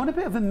 I'm on a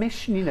bit of a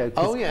mission, you know.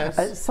 'Cause, oh,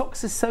 yes.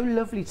 Socks are so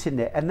lovely to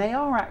knit, and they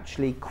are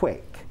actually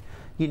quick.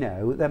 You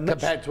know, they're much,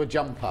 compared to a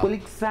jumper. Well,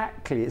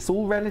 exactly. It's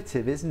all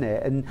relative, isn't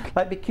it? And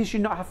like, because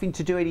you're not having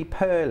to do any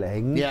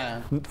purling,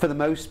 for the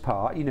most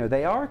part, you know,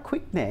 they are a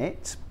quick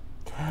knit,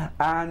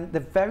 and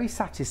they're very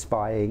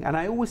satisfying. And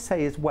I always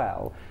say as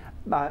well,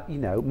 you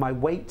know, my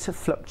weight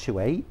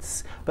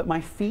fluctuates, but my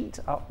feet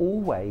are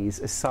always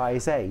a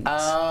size 8.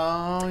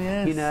 Oh,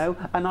 yes. You know,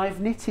 and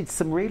I've knitted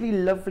some really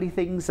lovely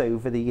things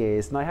over the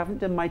years, and I haven't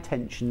done my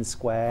tension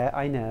square.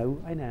 I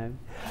know.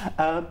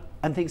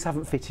 And things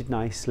haven't fitted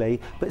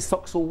nicely, but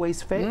socks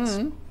always fit.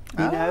 You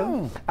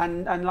know,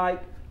 and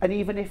like. And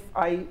even if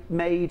I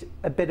made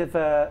a bit of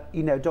a,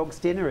 you know, dog's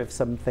dinner of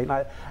something,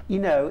 like, you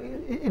know,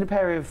 in a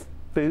pair of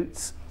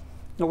boots,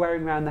 or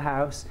wearing around the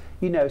house,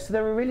 you know, so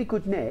they're a really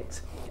good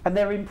knit. And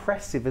they're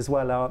impressive as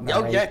well, aren't they?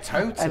 Oh, yeah,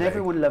 totally. And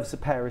everyone loves a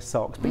pair of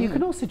socks. But you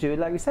can also do it,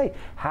 like we say,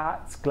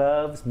 hats,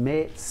 gloves,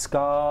 mitts,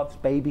 scarves,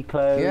 baby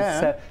clothes.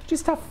 Yeah. So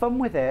just have fun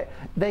with it.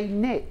 They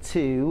knit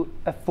to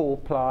a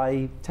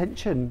 4-ply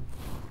tension.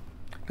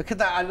 Look at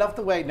that! I love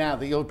the way now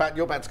that you're about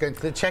to go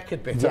into the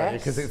checkered bit, aren't you?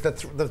 Because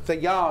it's the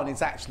yarn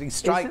is actually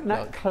striped. Isn't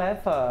that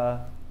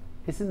clever?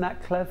 Isn't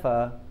that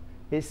clever?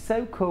 It's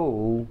so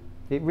cool.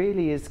 It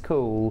really is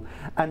cool,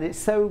 and it's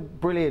so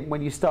brilliant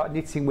when you start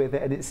knitting with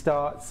it and it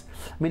starts.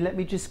 I mean, let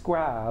me just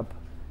grab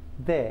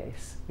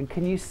this, and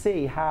can you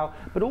see how?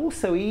 But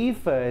also,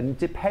 even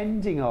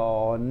depending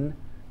on,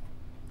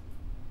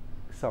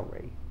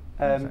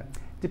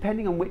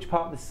 depending on which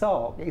part of the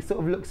sock, it sort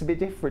of looks a bit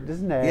different,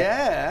 doesn't it?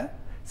 Yeah.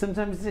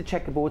 Sometimes it's a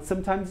checkerboard,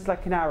 sometimes it's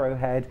like an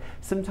arrowhead,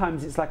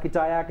 sometimes it's like a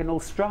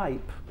diagonal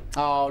stripe.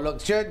 Oh,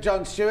 look,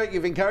 John Stewart,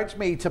 you've encouraged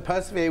me to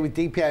persevere with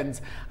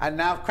DPNs and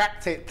now I've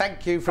cracked it.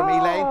 Thank you from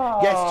Elaine.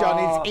 Yes,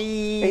 John, it's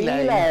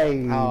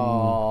Elaine.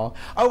 Oh,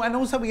 and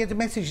also we had a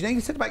message. You know,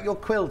 you said about your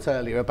quilt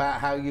earlier, about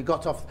how you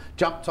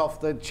jumped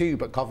off the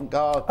tube at Covent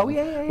Garden. Oh,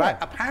 yeah. Right,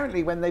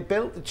 apparently when they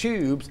built the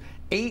tubes,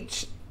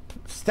 each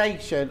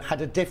station had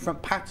a different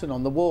pattern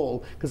on the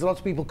wall because a lot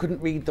of people couldn't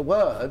read the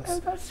words. Oh,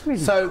 that's really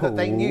so cool. that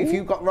they knew if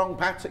you got wrong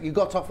pattern, you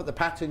got off at the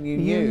pattern you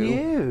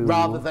knew,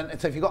 rather than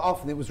so if you got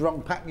off and it was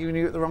wrong pattern, you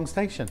knew at the wrong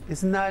station.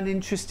 Isn't that an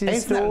interesting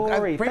That,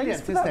 story?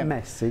 brilliant, Thanks for that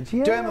message.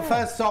 Yeah. Doing my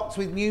first socks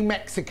with New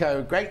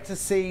Mexico. Great to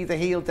see the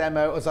heel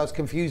demo, as I was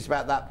confused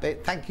about that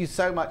bit. Thank you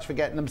so much for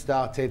getting them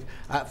started.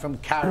 From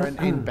Karen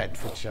in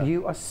Bedfordshire.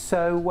 You are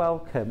so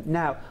welcome.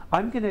 Now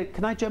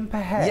can I jump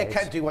ahead? Yeah,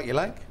 can do what you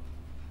like.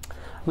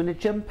 I'm going to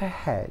jump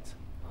ahead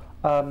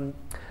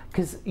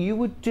because you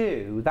would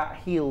do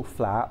that heel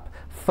flap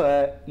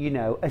for, you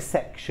know, a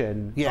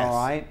section. Yes. All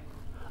right.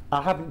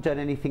 I haven't done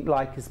anything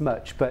like as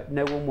much, but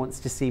no one wants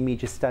to see me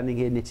just standing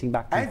here knitting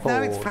back and forth.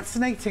 No, it's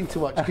fascinating to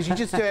watch because you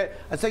just do it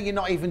as though you're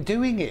not even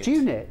doing it. Do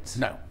you knit?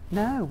 No.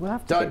 No, we'll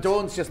have to.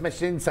 Dawn's just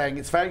messaged in saying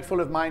it's very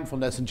full of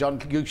mindfulness, and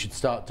John, you should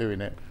start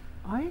doing it.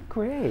 I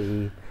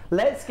agree.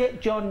 Let's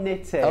get John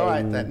knitting. All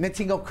right then.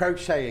 Knitting or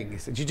crocheting?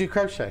 Did you do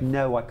crochet?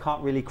 No, I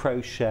can't really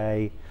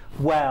crochet.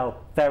 Well,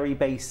 very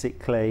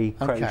basically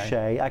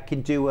crochet. I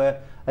can do a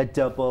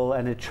double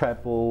and a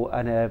treble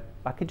and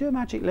I can do a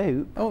magic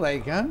loop. Oh, there you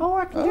go. Oh,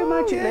 I can do a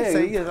magic loop.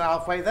 See, you're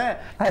halfway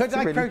there. Could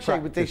I crochet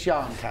with this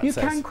yarn, Kat You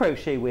says? can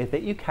crochet with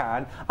it, you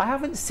can. I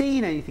haven't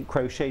seen anything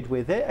crocheted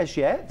with it as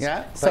yet.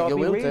 Yeah, so I'll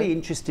be really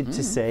interested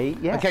to see.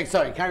 Yeah. Okay,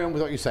 sorry, carry on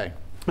with what you're saying.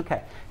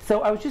 Okay,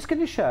 so I was just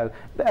going to show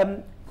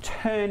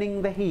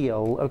turning the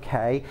heel,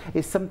 okay,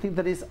 is something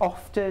that is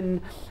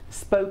often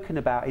spoken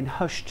about in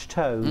hushed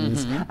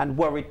tones and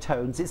worried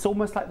tones. It's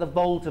almost like the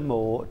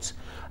Voldemort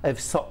of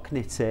sock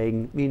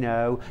knitting, you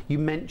know. You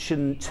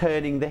mention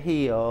turning the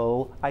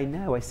heel. I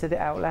know, I said it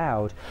out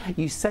loud.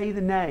 You say the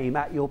name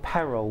at your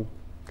peril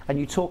and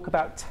you talk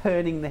about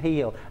turning the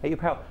heel at your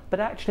peril.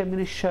 But actually, I'm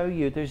going to show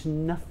you there's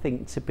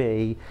nothing to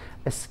be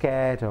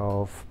scared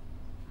of.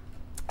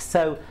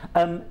 So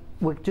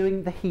we're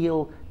doing the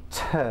heel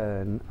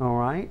turn, all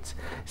right?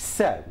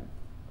 So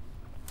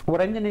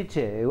what I'm going to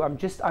do,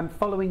 I'm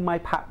following my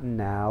pattern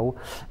now,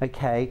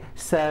 okay?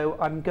 So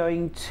I'm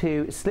going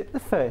to slip the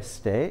first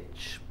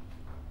stitch.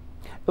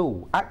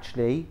 Oh,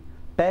 actually,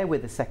 bear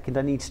with a second,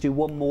 I need to do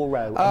one more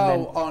row.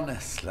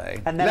 Honestly.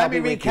 And then Let me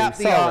recap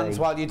the yarns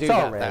while you do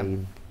that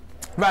then.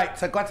 Right,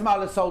 so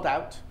Guatemala sold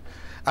out.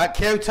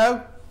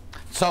 Kyoto,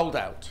 sold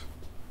out.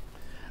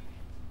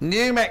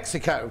 New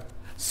Mexico,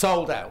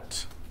 sold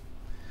out.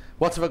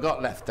 What have I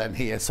got left then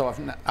here? So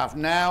I've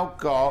now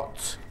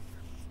got...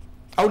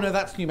 Oh no,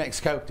 that's New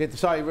Mexico.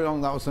 Sorry,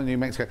 wrong, that was the New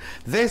Mexico.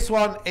 This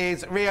one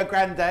is Rio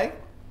Grande.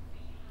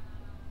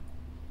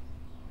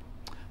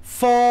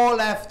 4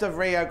 left of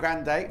Rio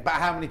Grande. But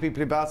how many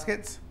people in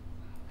baskets?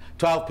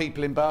 12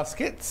 people in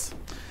baskets.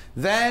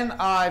 Then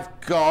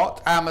I've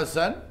got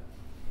Amazon.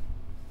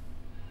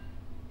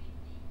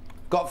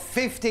 Got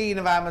 15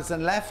 of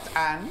Amazon left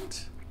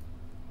and...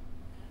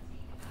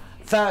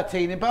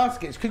 13 in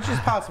baskets. Could you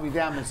just pass me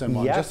the Amazon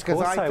one? Yeah, just because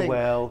of course I think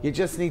will. you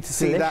just need to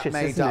see that Delicious,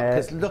 made isn't up. it?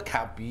 Because look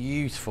how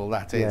beautiful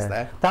that is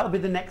there. That'll be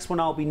the next one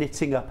I'll be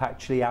knitting up,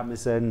 actually,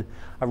 Amazon.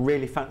 I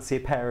really fancy a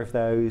pair of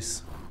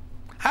those.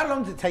 How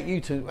long did it take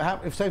you to?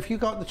 If you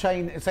got on the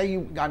train,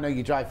 I know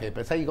you drive here,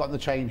 but say you got on the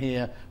train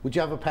here, would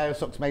you have a pair of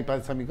socks made by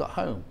the time you got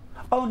home?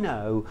 Oh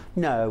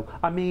no.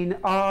 I mean,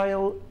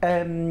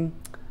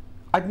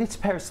 I'd knit a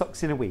pair of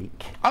socks in a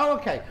week. Oh,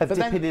 okay. Of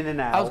dipping in and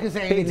out. I was going to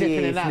say only dipping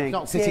in and out,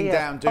 not sitting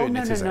down doing it.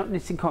 Oh no, not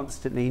knitting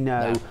constantly.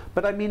 No.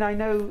 But I mean, I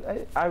know.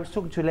 I was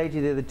talking to a lady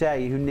the other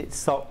day who knits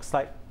socks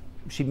like.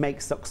 She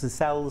makes socks and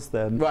sells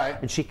them, right?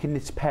 And she can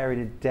knit a pair in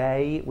a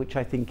day, which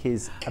I think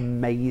is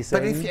amazing.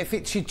 But if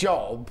it's your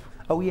job,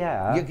 oh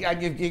yeah,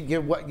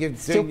 you're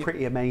still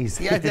pretty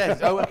amazing. Yeah, it is.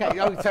 Oh, okay.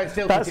 Oh, so it's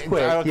still that's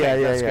quick. Oh,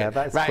 okay, yeah,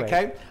 that's right. Quick.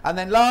 Okay. And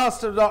then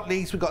last but not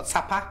least, we've got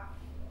Sapa.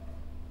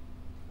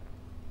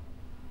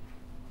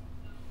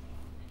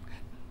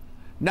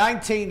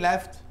 19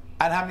 left,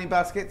 and how many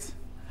baskets?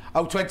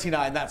 Oh,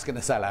 29, that's going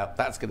to sell out.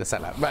 That's going to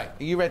sell out. Right,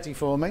 are you ready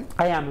for me?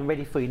 I am, I'm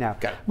ready for you now.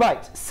 Go.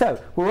 Right,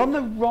 so we're on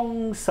the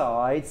wrong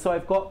side. So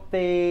I've got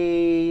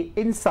the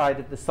inside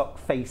of the sock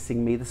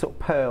facing me, the sort of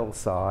pearl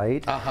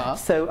side.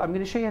 So I'm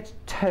going to show you how to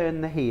turn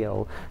the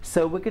heel.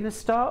 So we're going to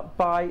start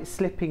by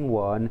slipping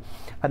one,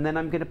 and then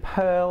I'm going to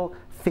purl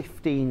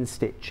 15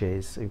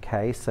 stitches.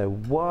 Okay, so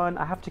 1,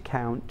 I have to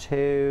count,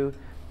 2,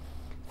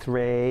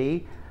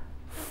 3,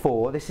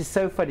 4. This is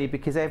so funny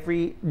because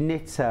every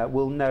knitter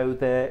will know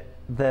the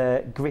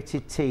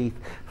gritted teeth.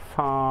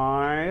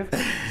 5,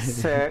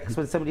 6.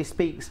 When somebody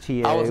speaks to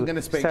you. I wasn't going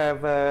to speak.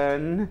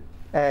 7,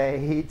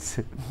 8.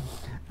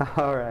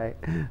 All right.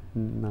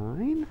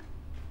 9,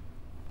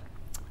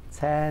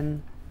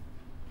 10,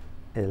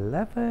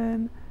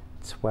 11,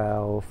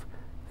 12,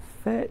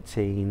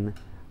 13,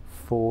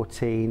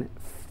 14,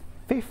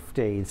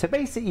 15. So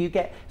basically you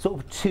get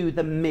sort of to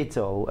the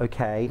middle,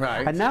 okay?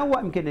 Right. And now what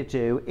I'm going to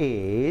do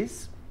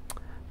is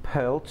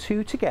purl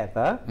 2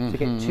 together, so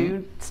get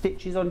 2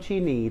 stitches onto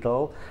your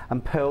needle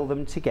and purl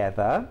them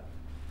together,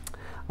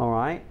 all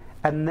right?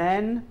 And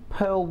then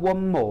purl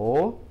 1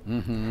 more,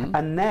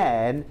 and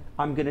then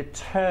I'm going to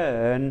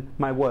turn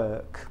my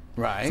work.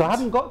 Right. So I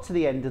haven't got to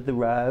the end of the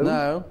row.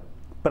 No.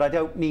 But I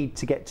don't need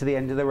to get to the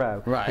end of the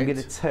row. Right. I'm going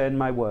to turn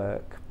my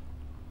work.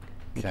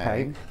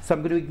 Okay. So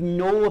I'm going to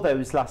ignore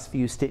those last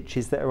few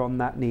stitches that are on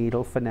that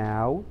needle for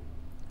now.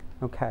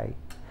 Okay.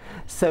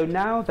 So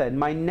now then,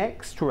 my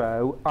next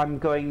row, I'm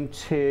going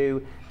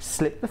to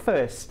slip the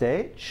first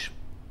stitch,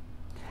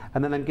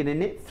 and then I'm going to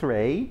knit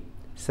 3.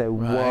 So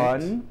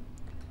right. 1,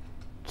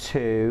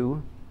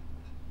 2,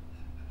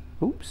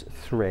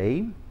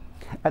 3,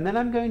 and then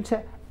I'm going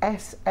to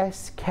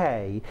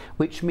SSK,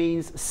 which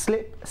means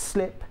slip,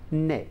 slip,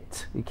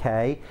 knit.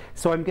 Okay.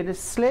 So I'm going to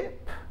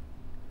slip,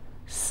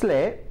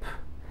 slip,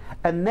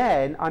 and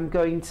then I'm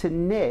going to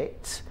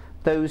knit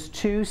those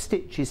 2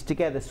 stitches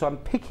together. So I'm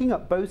picking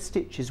up both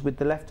stitches with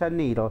the left hand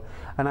needle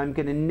and I'm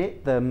going to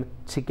knit them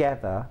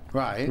together.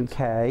 Right.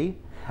 Okay.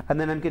 And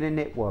then I'm going to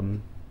knit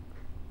 1.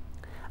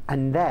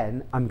 And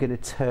then I'm going to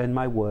turn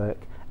my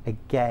work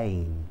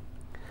again.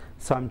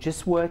 So I'm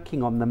just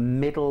working on the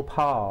middle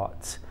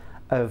part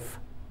of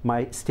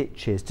my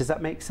stitches. Does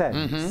that make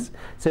sense?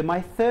 So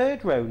my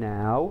third row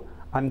now,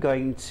 I'm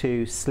going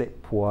to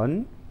slip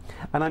 1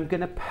 and I'm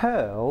going to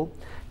purl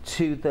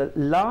to the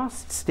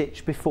last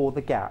stitch before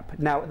the gap.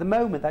 Now at the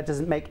moment that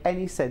doesn't make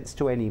any sense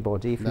to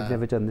anybody if you've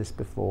never done this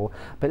before,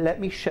 but let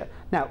me show.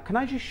 Now can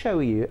I just show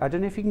you, I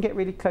don't know if you can get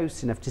really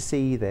close enough to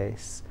see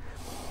this.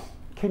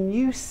 Can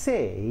you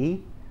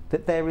see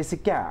that there is a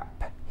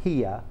gap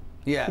here?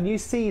 Yeah. Can you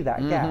see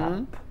that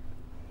gap?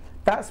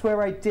 That's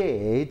where I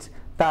did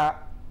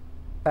that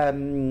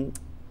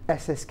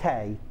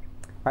SSK.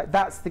 Right,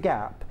 that's the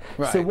gap.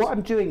 Right. So what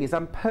I'm doing is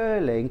I'm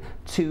purling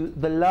to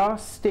the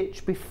last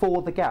stitch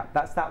before the gap.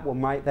 That's that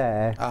one right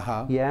there.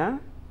 Yeah?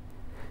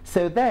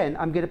 So then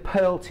I'm going to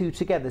purl 2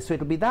 together. So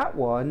it'll be that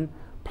one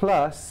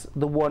plus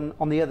the one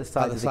on the other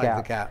side of the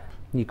gap.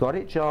 You got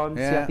it, John?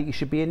 Yeah. See, I think you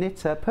should be a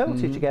knitter. Purl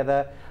 2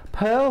 together,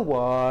 purl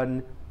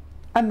 1,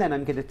 and then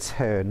I'm going to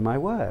turn my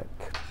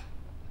work.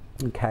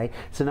 Okay,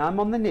 so now I'm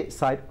on the knit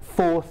side,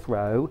 4th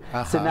row.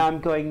 So now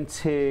I'm going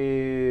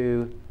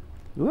to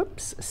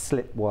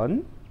slip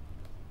 1,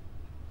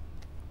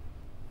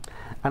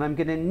 and I'm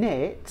going to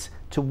knit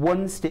to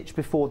 1 stitch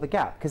before the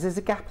gap because there's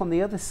a gap on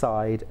the other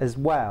side as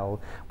well,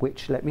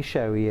 which let me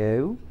show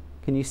you.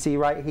 Can you see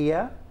right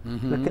here?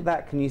 Look at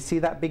that. Can you see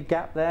that big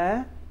gap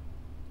there?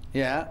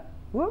 Yeah.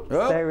 Whoops,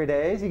 there it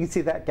is. You can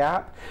see that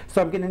gap.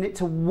 So I'm going to knit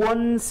to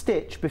 1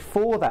 stitch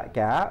before that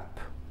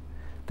gap.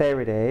 There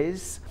it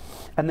is.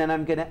 And then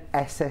I'm going to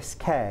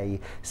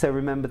SSK. So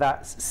remember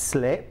that's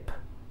slip,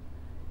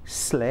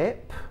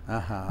 slip,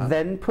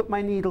 then put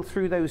my needle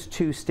through those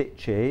 2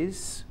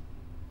 stitches,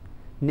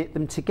 knit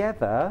them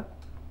together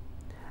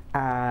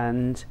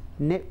and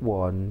knit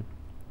 1,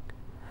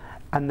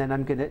 and then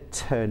I'm going to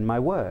turn my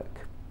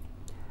work.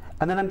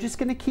 And then I'm just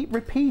going to keep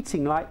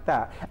repeating like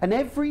that. And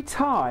every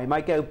time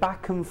I go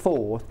back and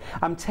forth,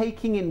 I'm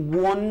taking in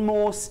one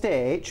more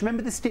stitch.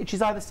 Remember the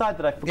stitches either side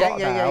that I forgot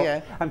about?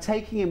 Yeah. I'm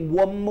taking in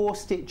one more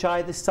stitch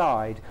either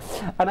side.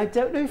 And I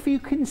don't know if you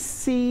can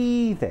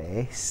see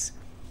this,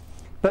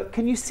 but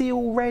can you see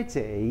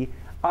already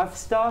I've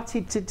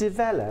started to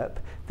develop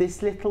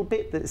this little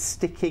bit that's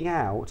sticking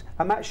out.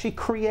 I'm actually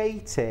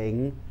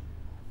creating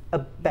a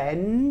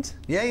bend.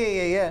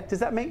 Yeah. Does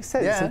that make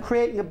sense? Yeah. I'm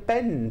creating a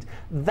bend.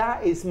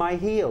 That is my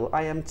heel.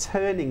 I am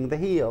turning the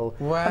heel.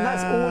 Wow. And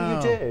that's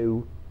all you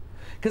do.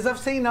 Because I've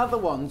seen other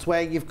ones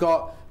where you've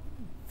got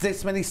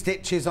this many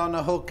stitches on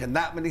a hook and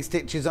that many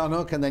stitches on a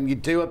hook, and then you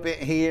do a bit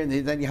here and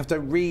then you have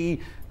to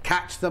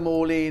catch them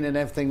all in and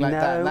everything like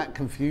that, and that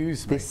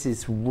confused me. This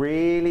is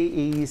really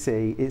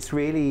easy. It's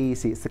really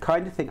easy. It's the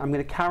kind of thing I'm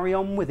going to carry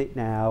on with it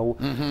now.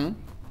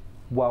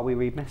 While we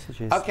read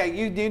messages. Okay,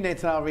 you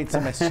knit and I'll read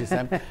some messages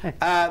then.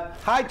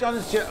 Hi, John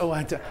and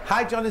Stuart.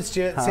 Hi, John and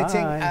Stuart.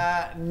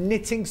 Hi. Sitting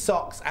knitting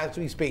socks as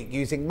we speak,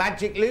 using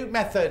magic loop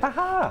method.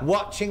 Aha.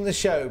 Watching the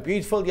show.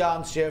 Beautiful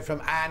yarn, Stuart,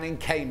 from Anne in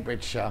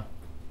Cambridgeshire.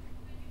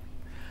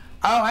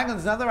 Oh, hang on,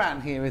 there's another Anne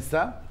here, is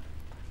there?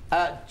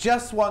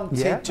 Just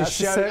wanted to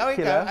show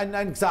an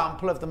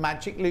example of the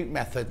magic loop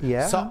method.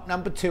 Yeah. Sock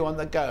number 2 on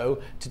the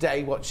go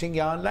today, watching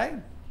Yarn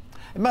Lane.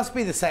 It must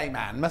be the same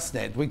Anne,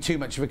 mustn't it? It would be too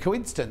much of a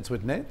coincidence,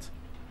 wouldn't it?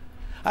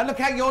 And look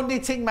how your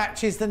knitting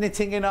matches the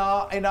knitting in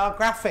our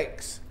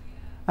graphics.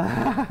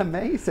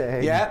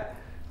 Amazing. Yeah.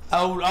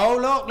 Oh,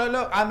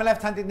 look. I'm a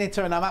left-handed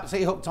knitter and I'm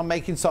absolutely hooked on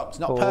making socks.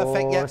 Not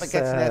perfect yet, but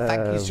getting there.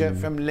 Thank you, Stuart,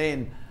 from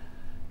Lynn.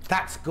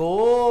 That's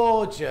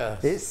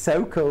gorgeous. It's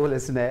so cool,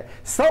 isn't it?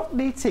 Sock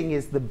knitting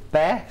is the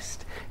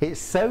best. It's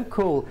so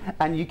cool,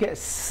 and you get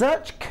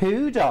such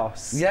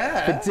kudos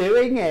for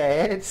doing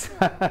it.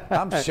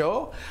 I'm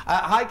sure.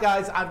 Hi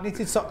guys, I've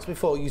knitted socks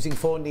before using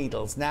 4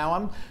 needles. Now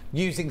I'm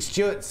using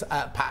Stuart's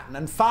pattern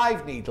and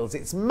 5 needles.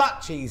 It's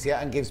much easier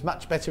and gives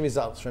much better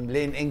results, from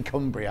Lynn in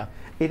Cumbria.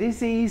 It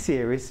is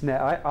easier, isn't it?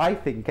 I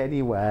think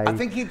anyway. I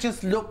think it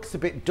just looks a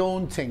bit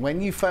daunting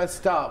when you first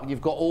start, when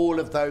you've got all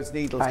of those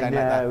needles going like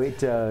that. I know, it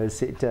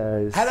does, it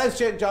does. Hello,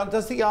 Stuart and John.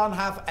 Does the yarn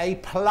have a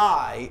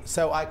ply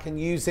so I can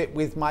use it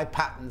with my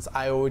patterns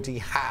I already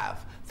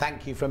have?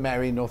 Thank you, from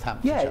Mary in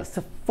Northamptonshire. Yeah, it's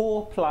a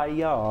 4-ply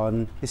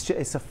yarn. It's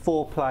a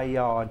 4-ply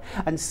yarn.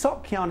 And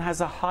sock yarn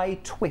has a high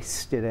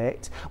twist in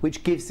it,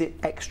 which gives it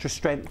extra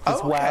strength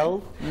as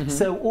well.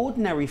 So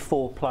ordinary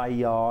 4-ply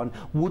yarn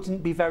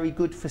wouldn't be very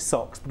good for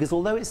socks, because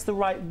although it's the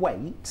right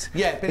weight...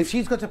 Yeah, but if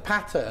she's got a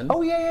pattern...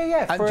 Oh,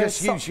 yeah. And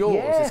just use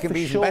yours, it's going to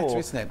be even better,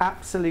 isn't it?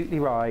 Absolutely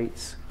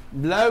right.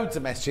 Loads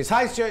of messages.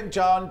 Hi, Stuart and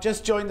John.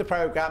 Just joined the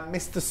programme.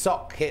 Missed the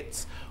sock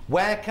hits.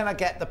 Where can I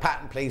get the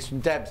pattern, please? From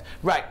Debs.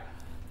 Right.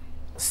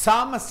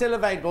 Some are still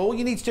available. All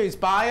you need to do is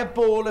buy a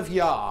ball of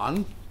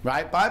yarn,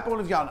 right? Buy a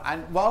ball of yarn,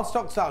 and while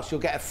stock lasts,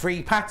 you'll get a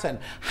free pattern.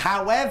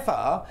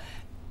 However,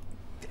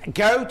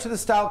 go to the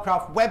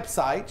Stylecraft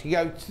website.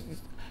 You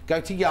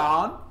go to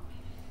yarn,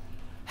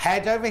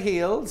 head over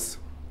heels,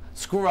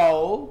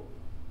 scroll.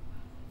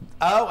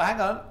 Oh,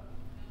 hang on.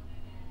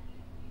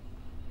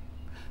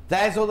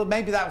 There's all the.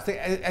 Maybe that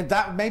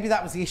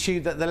was the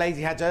issue that the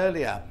lady had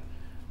earlier.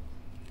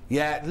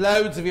 Yeah,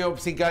 loads of you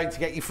obviously going to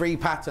get your free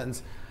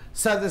patterns.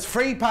 So there's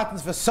free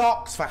patterns for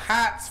socks, for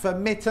hats, for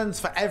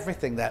mittens, for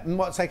everything there. And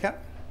what's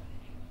that?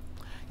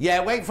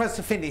 Yeah, wait for us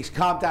to finish.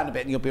 Calm down a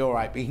bit, and you'll be all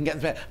right. But you can get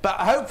them.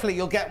 But hopefully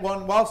you'll get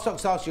one while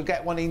stocks last. You'll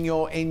get one in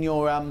your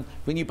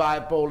when you buy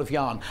a ball of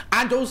yarn.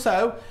 And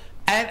also,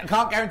 and I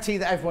can't guarantee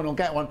that everyone will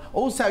get one.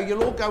 Also,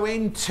 you'll all go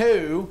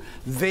into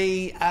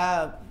the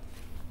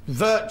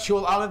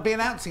virtual, I'll be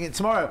announcing it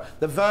tomorrow,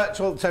 the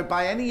virtual, so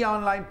buy any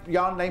Yarn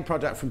Lane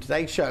product from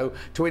today's show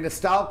to win a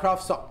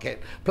Stylecraft sock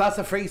kit, plus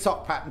a free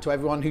sock pattern to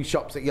everyone who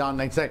shops at Yarn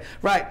Lane today.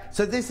 Right,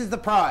 so this is the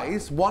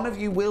prize. One of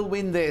you will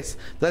win this.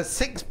 There's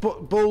 6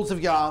 balls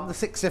of yarn, the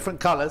 6 different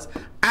colours,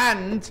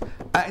 and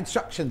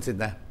instructions in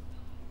there.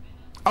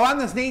 Oh, and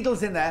there's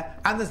needles in there,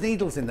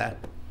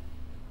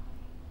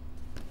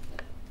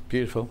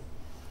 Beautiful.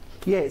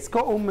 Yeah, it's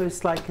got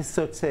almost like a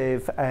sort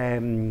of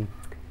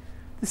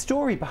the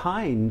story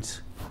behind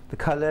the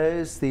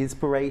colours, the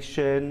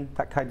inspiration,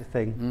 that kind of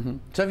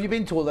thing. So have you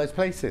been to all those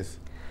places?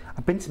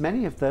 I've been to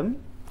many of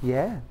them,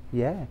 yeah.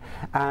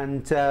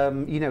 And,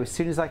 you know, as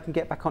soon as I can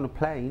get back on a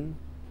plane,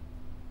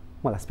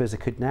 well, I suppose I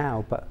could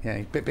now, but... Yeah,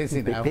 a bit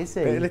busy now.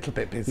 A little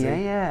bit busy.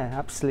 Yeah,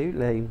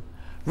 absolutely.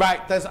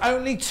 Right, there's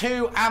only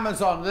 2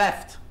 Amazon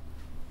left.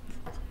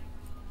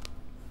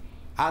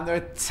 And there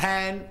are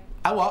 10...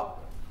 Oh, what?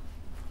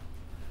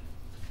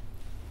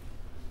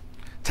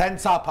 10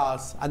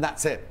 Sarpas, and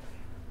that's it.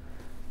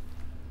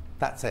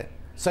 That's it.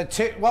 So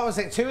 2, what was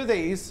it? 2 of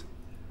these.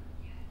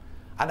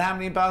 And how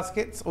many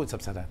baskets? Oh, it's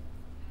upside down.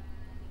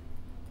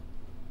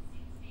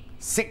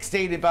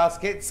 16 in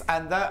baskets,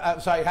 and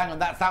sorry, hang on.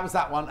 That was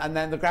that one, and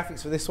then the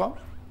graphics for this one.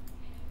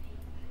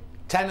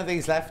 10 of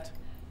these left,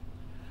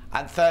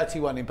 and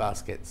 31 in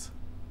baskets.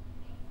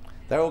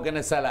 They're all going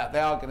to sell out. They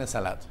are going to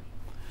sell out.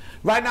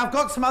 Right, now I've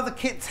got some other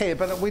kits here,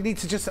 but we need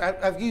to just, do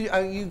you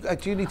need to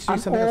do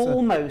something else? I'm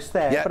almost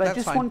there, Yeah, but I that's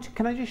just fine. want to,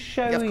 can I just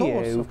show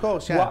Of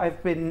course, yeah. what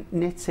I've been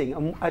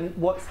knitting and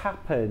what's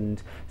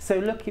happened? So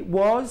look, it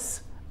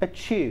was a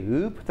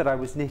tube that I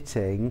was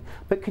knitting,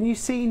 but can you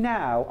see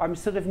now I'm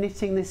sort of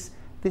knitting this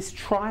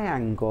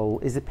triangle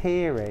is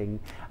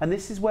appearing, and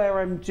this is where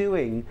I'm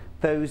doing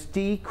those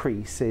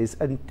decreases,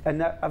 and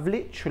I've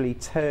literally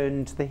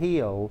turned the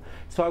heel.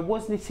 So I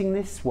was knitting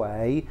this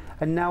way,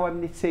 and now I'm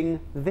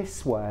knitting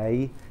this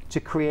way to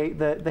create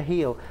the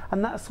heel,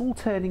 and that's all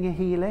turning a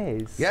heel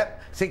is.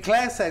 Yep. See,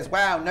 Claire says,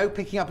 wow, no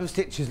picking up of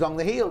stitches along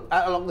the heel,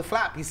 along the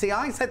flap. You see,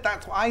 I said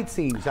that's what I'd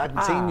seen, so I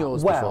hadn't seen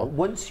yours well, before.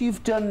 Once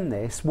you've done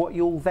this, what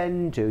you'll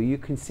then do, you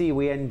can see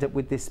we end up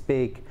with this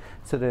big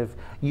sort of,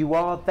 you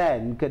are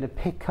then going to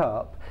pick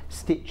up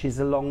stitches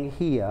along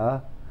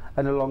here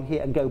and along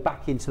here and go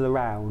back into the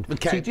round.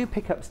 Okay. So you do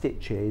pick up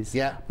stitches,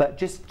 yeah, but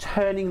just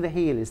turning the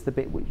heel is the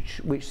bit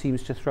which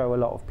seems to throw a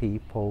lot of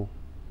people.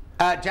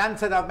 Jan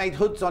said, I've made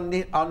hoods on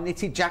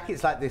knitted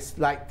jackets like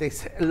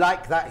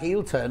that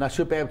heel turn. I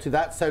should be able to.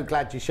 That's so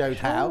glad you showed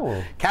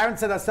how. Karen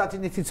said, I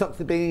started knitting socks at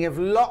the beginning of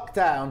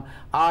lockdown.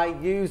 I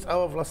used,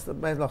 I've lost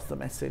the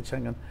message,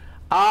 hang on.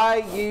 I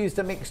used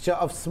a mixture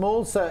of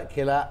small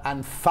circular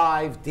and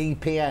 5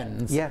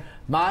 DPNs. Yeah.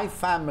 My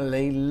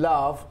family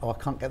love, I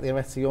can't get the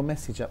rest of your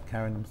message up,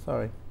 Karen, I'm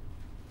sorry.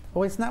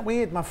 Oh, isn't that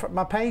weird?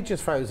 My page is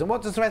frozen.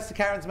 What does the rest of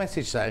Karen's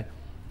message say?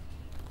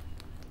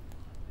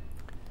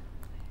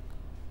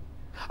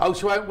 Oh,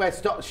 she won't wear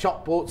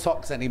shop-bought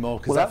socks anymore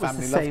because her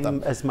family loves them. Well, that was the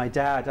same as my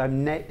dad. I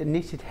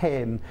knitted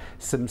him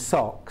some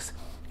socks,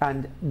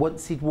 and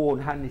once he'd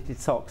worn hand-knitted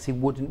socks, he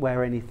wouldn't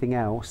wear anything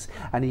else,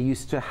 and he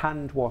used to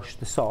hand-wash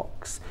the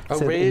socks so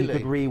that he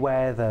could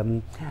re-wear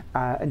them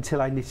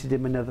until I knitted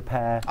him another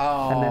pair,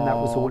 and then that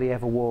was all he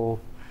ever wore.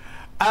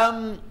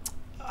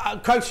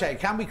 Crochet,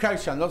 can we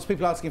crochet? Lots of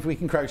people asking if we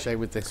can crochet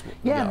with this.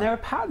 Yeah, and there are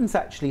patterns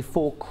actually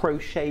for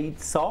crocheted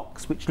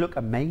socks which look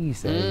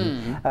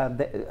amazing.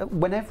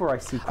 Whenever I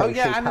see crochet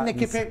patterns... Anna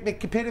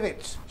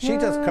Nikipirovich, she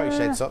does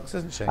crocheted socks,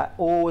 doesn't she? I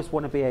always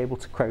want to be able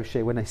to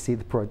crochet when I see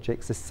the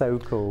projects. They're so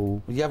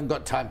cool. Well, you haven't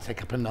got time to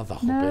take up another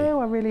hobby.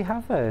 No, I really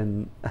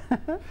haven't.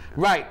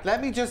 Right,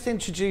 let me just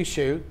introduce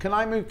you. Can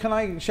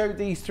I show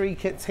these 3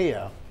 kits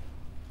here?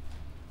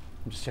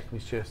 I'm just checking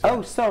with Stuart.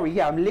 Oh, sorry,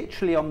 yeah, I'm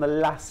literally on the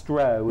last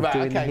row of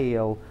doing the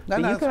heel. No,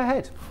 you go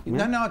ahead.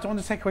 No, I don't want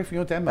to take away from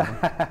your demo.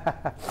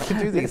 I can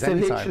do these so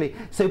anytime. Literally,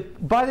 so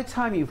by the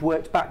time you've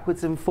worked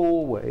backwards and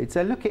forwards,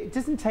 look, it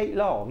doesn't take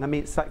long. I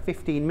mean, it's like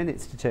 15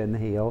 minutes to turn the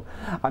heel.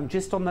 I'm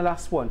just on the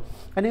last one.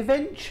 And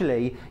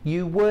eventually,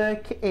 you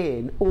work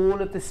in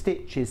all of the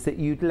stitches that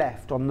you'd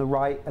left on the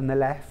right and the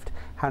left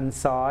hand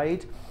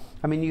side.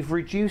 I mean, you've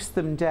reduced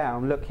them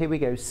down. Look, here we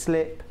go,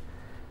 slip,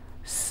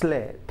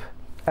 slip.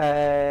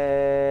 Sorry,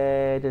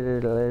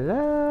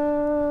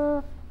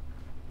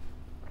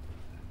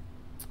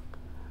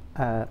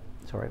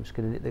 I'm just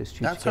going to knit those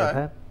two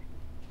together.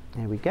 Right.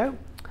 There we go.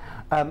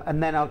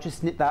 And then I'll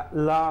just knit that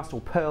last,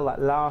 or purl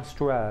that last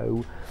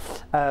row,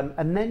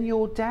 and then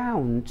you're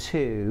down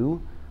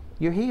to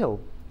your heel.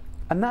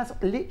 And that's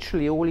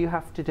literally all you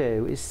have to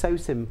do. It's so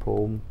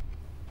simple.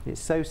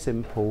 It's so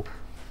simple.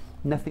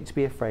 Nothing to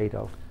be afraid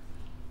of.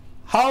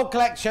 Whole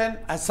collection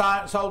has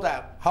sold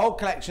out. Whole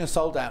collection is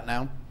sold out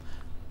now.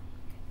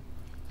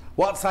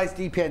 What size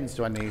DPNs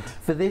do I need?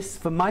 For this,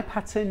 for my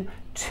pattern,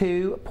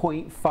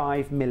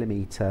 2.5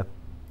 millimetre.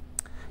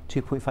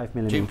 2.5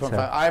 millimetre.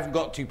 2.5. I haven't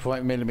got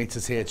 2.5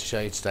 millimetres here to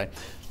show you today.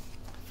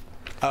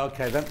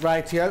 Okay, then,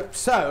 rightio.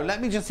 So,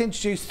 let me just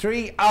introduce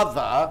 3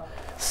 other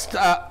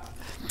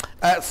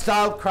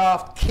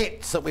Stylecraft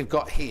kits that we've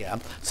got here.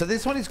 So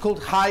this one is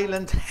called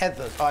Highland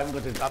Heathers. Oh, I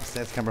haven't got an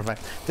upstairs camera phone.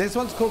 This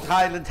one's called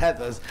Highland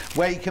Heathers,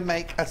 where you can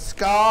make a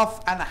scarf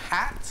and a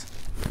hat.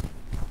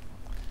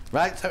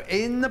 Right, so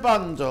in the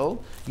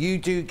bundle, you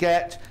do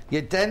get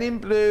your denim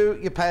blue,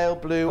 your pale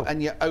blue,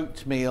 and your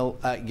oatmeal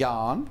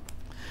yarn.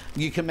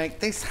 You can make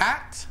this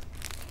hat,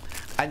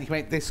 and you can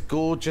make this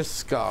gorgeous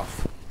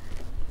scarf.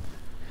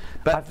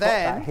 But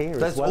then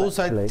there's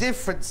also a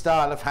different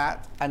style of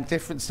hat and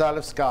different style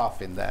of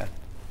scarf in there.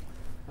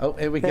 Oh,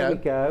 here we go. There we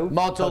go.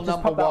 Model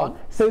number 1.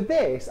 So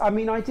this, I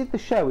mean, I did the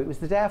show. It was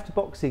the day after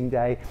Boxing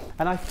Day,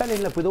 and I fell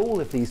in love with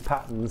all of these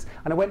patterns,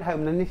 and I went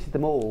home and I knitted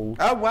them all.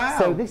 Oh, wow.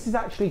 So this is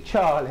actually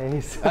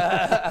Charlie's.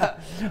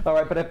 All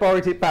right, but I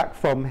borrowed it back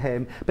from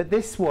him. But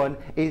this one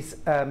is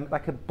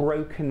like a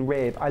broken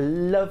rib. I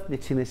love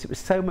knitting this. It was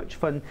so much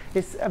fun.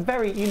 It's a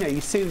very, you know,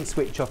 you soon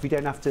switch off. You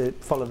don't have to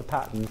follow the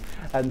pattern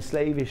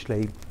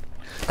slavishly.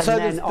 So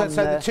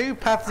the 2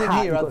 patterns in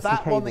here are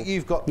that one that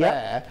you've got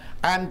there,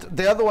 and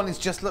the other one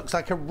just looks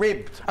like a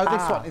ribbed. Oh,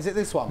 this one. Is it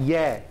this one?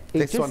 Yeah.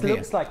 It just looks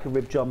here. like a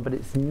rib, John, but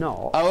it's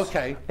not. Oh,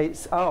 okay.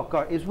 It's, oh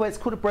God, it's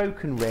called a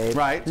broken rib.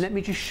 Right. Let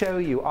me just show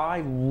you. I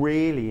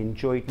really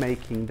enjoyed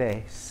making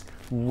this.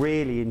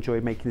 Really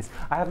enjoyed making this.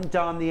 I haven't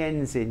darned the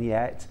ends in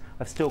yet.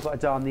 I've still got to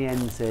darn the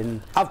ends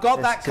in. I've got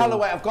They're that still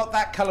colourway. I've got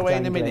that colourway in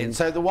a dangling. minute.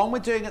 So the one we're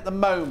doing at the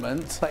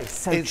moment, But it's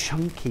so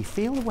chunky.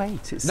 Feel the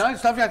weight. It's no,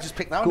 it's lovely. I just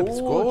picked that one up. It's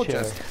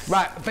gorgeous. Gorgeous.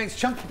 Right, but it's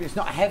chunky, but it's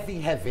not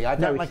heavy. I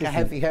No, don't it like a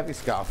isn't. heavy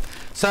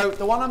scarf. So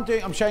the one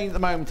I'm showing you at the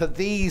moment are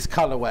these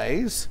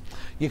colourways.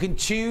 You can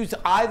choose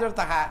either of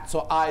the hats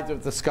or either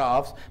of the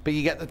scarves, but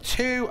you get the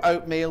 2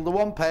 oatmeal, the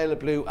 1 paler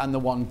blue, and the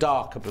 1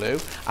 darker blue,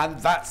 and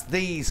that's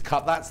this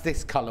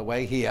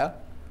colourway here.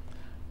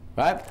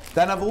 Right.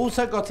 Then I've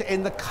also got it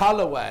in the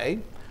colourway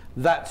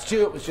that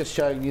Stuart was just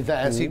showing you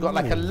there. So you've got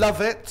like a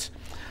Love It,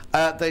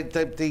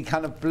 the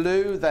kind of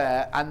blue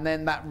there, and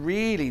then that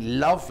really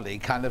lovely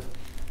kind of.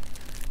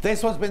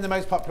 This one's been the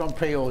most popular on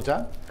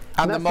pre-order,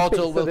 and the that's a model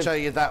bit will sort of show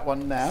you that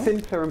one now.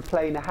 simpler and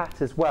plainer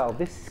hat as well.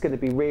 This is going to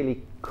be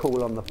really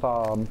cool on the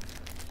farm.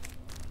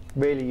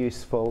 Really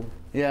useful.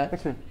 Yeah.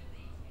 Wait a minute.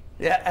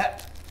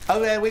 Yeah.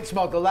 Oh yeah, which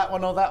model? That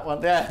one or that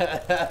one?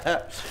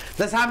 Yeah.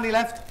 There's how many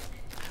left?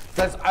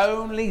 There's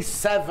only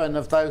 7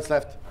 of those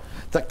left.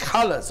 The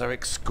colours are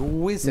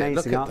exquisite. Amazing,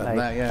 Look at aren't them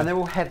they? there, yeah. And they're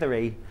all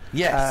heathery.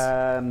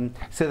 Yes.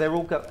 So they're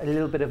all got a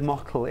little bit of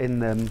mottle in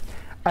them.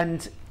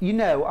 And you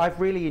know, I've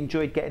really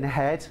enjoyed getting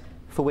ahead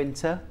for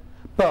winter,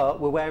 but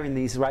we're wearing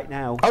these right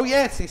now. Oh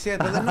yes, yeah,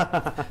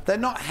 they're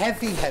not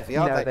heavy,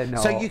 are No, they? they're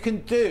not. So you can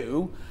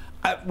do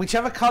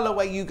whichever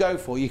colourway you go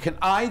for. You can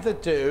either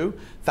do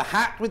the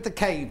hat with the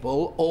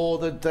cable or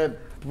the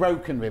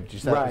broken rib,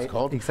 is that what it's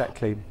called?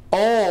 Exactly.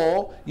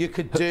 Or you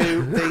could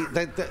do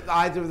the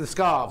either of the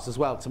scarves as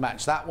well to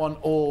match that one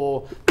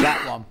or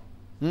that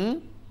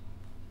one.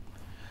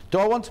 Do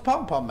I want a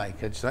pom-pom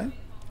maker, do you say?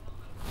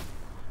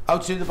 Oh,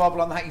 to do the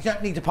bobble on the hat. You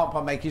don't need a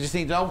pom-pom maker, you just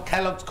need an old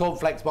Kellogg's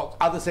cornflakes box.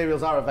 Other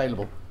cereals are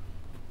available.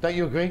 Don't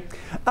you agree?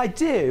 I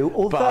do,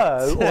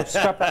 although, or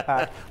scrap that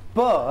back,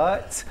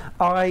 but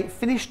I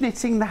finished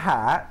knitting the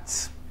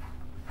hat.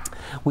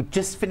 We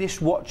just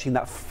finished watching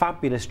that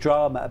fabulous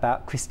drama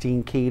about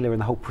Christine Keeler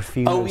and the whole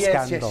Profumo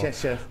scandal.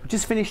 Yes. We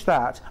just finished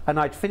that, and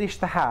I'd finished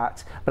the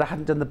hat, but I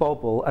hadn't done the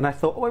bobble, and I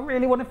thought, oh, I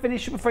really want to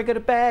finish it before I go to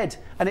bed.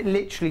 And it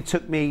literally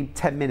took me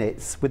 10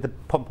 minutes with the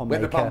pom-pom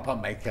maker. With the pom-pom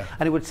maker.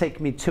 And it would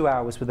take me 2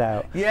 hours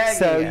without. Yeah,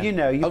 So, yeah. you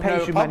know, you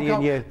pay your money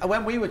and you...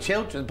 When we were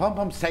children,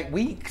 pom-poms take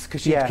weeks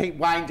because you keep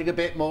winding a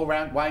bit more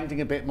round,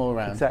 winding a bit more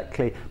round.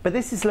 Exactly. But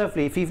this is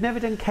lovely. If you've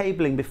never done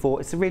cabling before,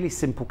 it's a really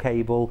simple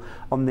cable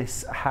on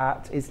this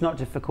hat. It's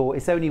not difficult.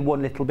 It's only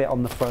one little bit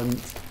on the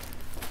front,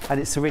 and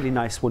it's a really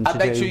nice one to do.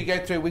 And make sure you go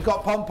through. We've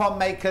got pom-pom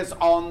makers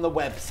on the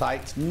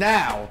website.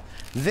 Now,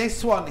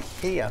 this one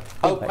here.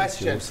 Oh,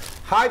 question.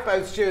 Hi,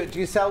 both. Stuart,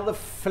 do you sell the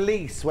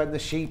fleece when the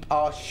sheep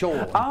are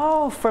shorn?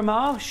 Oh, from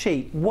our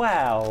sheep.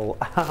 Well,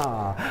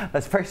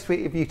 that's very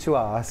sweet of you to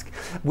ask.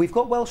 We've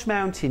got Welsh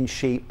Mountain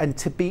sheep, and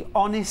to be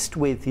honest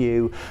with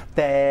you,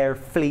 their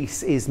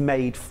fleece is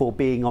made for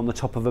being on the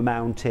top of a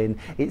mountain.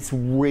 It's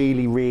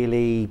really,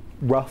 really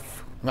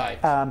rough. Right.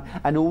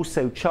 And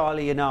also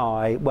Charlie and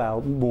I,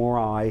 well, more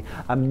I,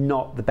 am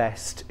not the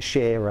best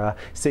shearer,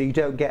 so you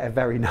don't get a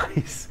very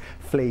nice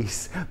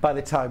fleece by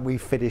the time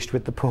we've finished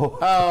with the poor.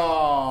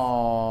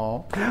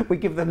 Oh. We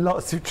give them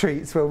lots of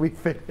treats when we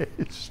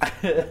finish.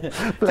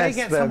 Bless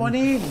them. Someone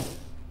in.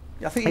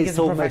 I think it's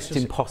almost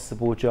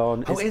impossible,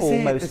 John. Oh, it's is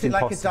almost it? Is it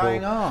like a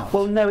dying art?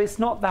 Well, no, it's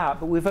not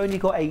that, but we've only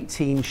got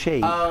 18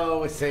 sheep.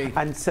 Oh, I see.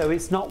 And so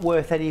it's not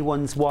worth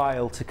anyone's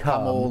while to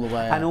come all the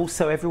way out. And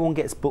also everyone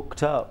gets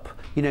booked up.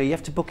 You know, you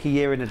have to book a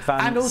year in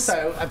advance. And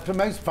also, for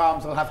most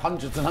farms, they'll have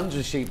hundreds and hundreds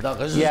of sheep.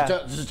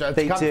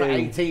 They come do. for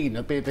 18,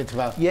 it'd be a bit of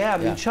a... Yeah, I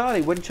mean,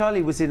 Charlie, when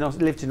Charlie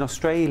lived in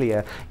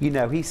Australia, you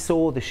know, he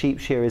saw the sheep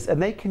shearers,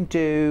 and they can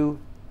do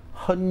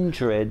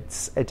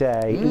hundreds a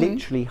day,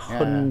 literally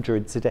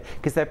hundreds a day,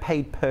 because they're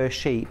paid per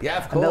sheep. Yeah,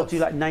 of course. And they'll do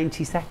like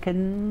 90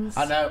 seconds.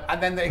 I know,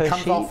 and then it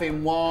comes off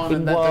in one,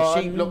 and then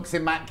the sheep looks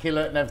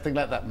immaculate and everything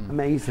like that.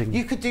 Amazing.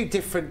 You could do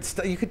different,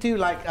 you could do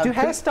like... do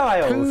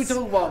hairstyles.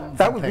 Poodle ones.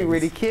 That would be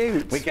really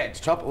cute. We get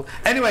into trouble.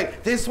 Anyway,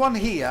 this one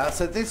here,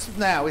 so this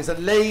now is a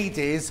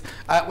ladies,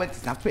 well, it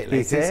doesn't have to be a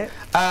ladies,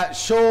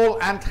 shawl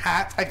and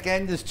hat.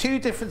 Again, there's 2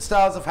 different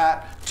styles of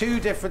hat, 2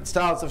 different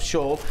styles of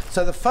shawl.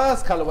 So the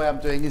first colourway I'm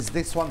doing is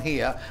this one here,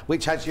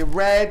 which has your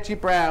red, your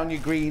brown, your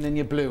green and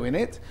your blue in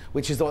it,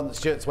 which is the one that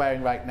Stuart's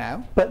wearing right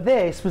now. But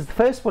this was the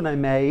first one I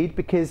made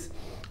because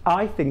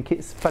I think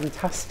it's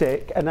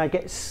fantastic, and I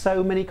get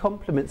so many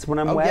compliments when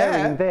I'm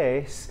wearing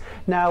this.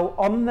 Now,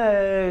 on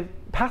the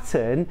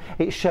pattern,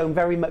 it's shown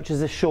very much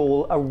as a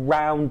shawl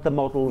around the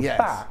model's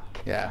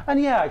back. Yeah.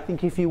 And I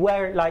think if you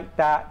wear it like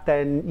that,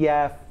 then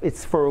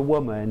it's for a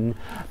woman.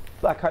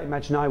 I can't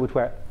imagine I would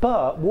wear it.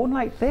 But worn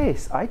like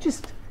this, I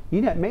just,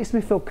 you know, it makes me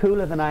feel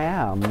cooler than I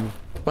am.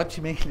 What do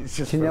you mean? It's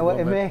just do you know what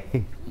I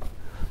mean?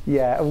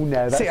 Yeah, oh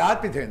no. See,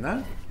 I'd be doing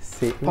that.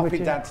 See,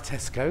 popping down to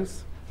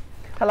Tesco's.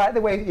 I like the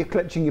way that you're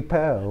clutching your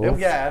pearls. Oh,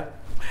 yeah.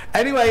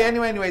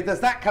 Anyway, there's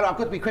that colour. I've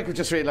got to be quick, I've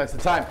just realised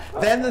the time.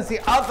 Then there's the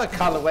other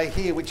colourway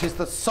here, which is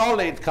the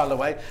solid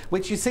colourway,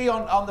 which you see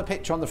on the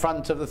picture on the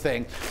front of the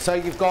thing. So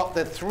you've got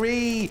the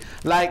 3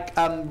 like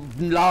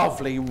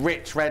lovely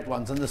rich red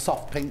ones and the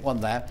soft pink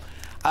one there.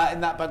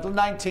 in that bundle,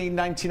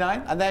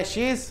 £19.99. And there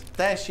she is.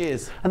 There she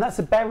is. And that's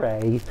a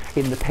beret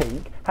in the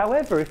pink.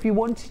 However, if you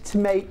wanted to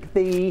make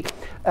the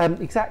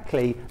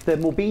exactly the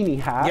Morbini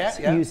hat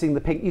using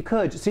the pink, you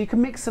could. So you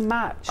can mix and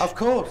match. Of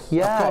course.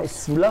 Yeah, of course.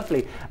 It's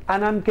lovely.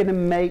 And I'm going to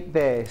make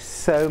this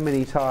so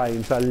many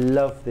times. I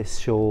love this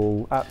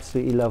shawl.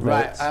 Absolutely love it.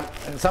 Right.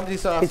 And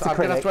somebody's asked, I'm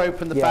going to have to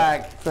open the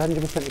bag. It's 100%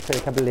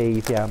 acrylic, I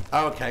believe, yeah.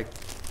 Oh, okay.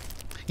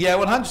 Yeah,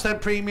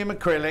 100% premium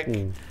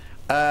acrylic.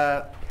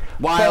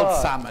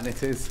 Wild salmon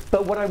it is.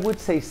 But what I would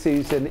say,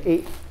 Susan,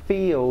 it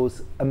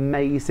feels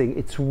amazing.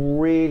 It's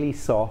really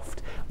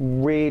soft,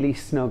 really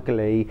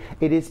snuggly.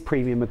 It is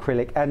premium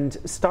acrylic, and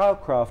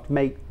Stylecraft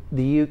make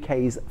the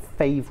UK's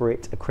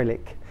favourite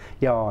acrylic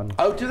yarn.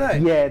 Oh, do they?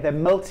 Yeah, they're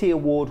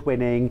multi-award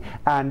winning,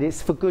 and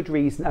it's for good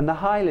reason. And the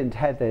Highland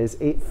Heathers,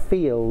 it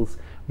feels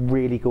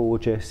really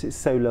gorgeous. It's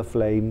so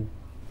lovely.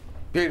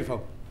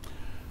 Beautiful.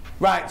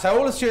 Right, so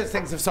all of Stuart's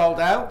things have sold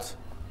out.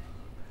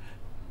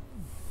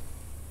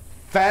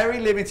 Very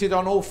limited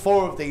on all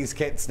 4 of these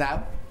kits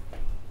now.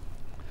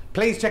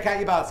 Please check out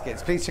your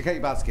baskets. Please check out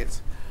your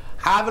baskets.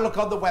 Have a look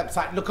on the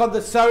website. Look on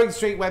the Sewing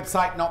Street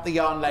website, not the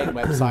Yarn Lane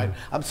website.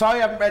 I'm sorry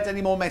I haven't read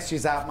any more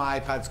messages out. My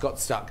iPad's got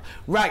stuck.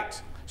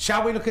 Right,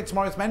 shall we look at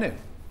tomorrow's menu?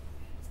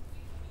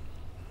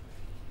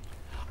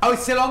 Oh,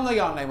 it's still on the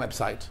Yarn Lane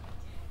website.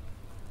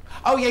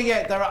 Oh,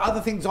 yeah, there are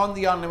other things on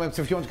the Yarn Lane website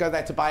if you want to go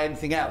there to buy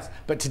anything else.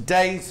 But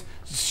today's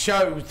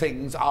show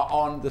things are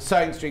on the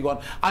Sewing Street one.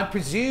 I'm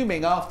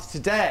presuming after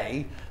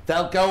today,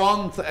 they'll go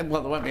on to,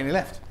 well, there won't be any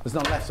left. There's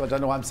none left, so I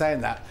don't know why I'm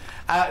saying that.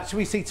 Shall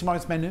we see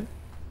tomorrow's menu?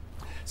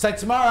 So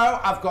tomorrow,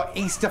 I've got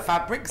Easter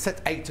fabrics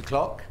at 8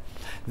 o'clock.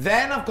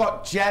 Then I've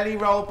got jelly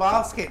roll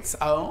baskets.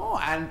 Oh,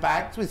 and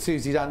bags with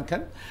Susie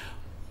Duncan.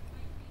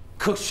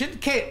 Cushion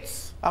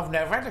kits. I've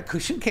never had a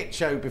cushion kit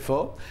show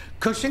before.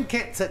 Cushion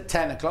kits at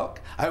 10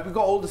 o'clock. I hope we've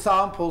got all the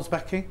samples,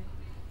 Becky.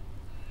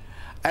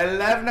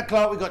 11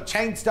 o'clock, we've got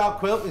Chain Star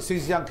Quilt with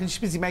Susie Duncan. She's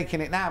busy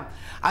making it now.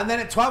 And then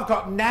at 12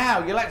 o'clock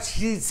now, you'll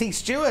actually see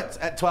Stuart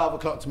at 12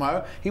 o'clock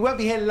tomorrow. He won't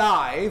be here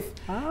live.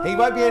 He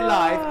won't be here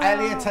live.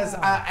 Elliot has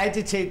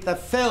edited the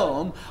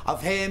film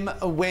of him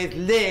with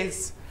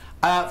Liz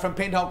from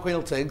Pinhole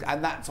Quilting,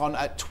 and that's on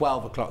at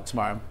 12 o'clock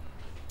tomorrow.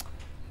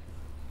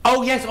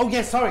 Oh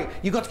yes, sorry.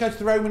 You've got to go to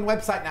the Roman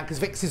website now because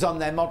Vix is on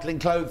there modelling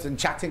clothes and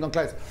chatting on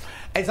clothes.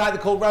 It's either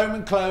called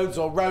Roman Clothes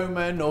or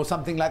Roman or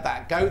something like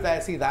that. Go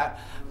there, see that.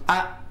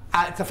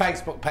 It's a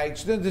Facebook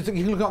page. You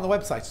can look on the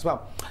website as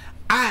well.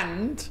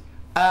 And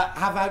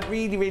have a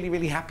really, really,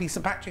 really happy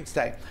St Patrick's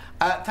Day.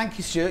 Thank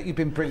you, Stuart. You've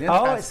been brilliant.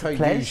 Oh, it's a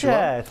pleasure.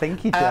 Usual.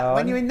 Thank you, John.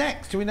 When are you in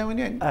next? Do we know when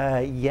you're in?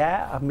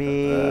 Yeah, I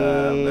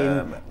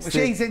mean...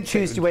 she's in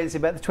Tuesday, Wednesday,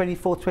 about the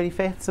 24th,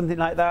 25th, something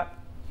like that.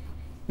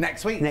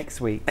 Next week?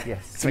 Next week,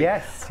 yes.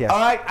 Yes. All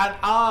right, and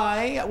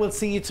I will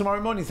see you tomorrow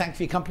morning. Thank you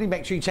for your company.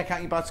 Make sure you check out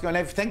your basket and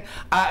everything.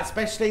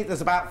 Especially, there's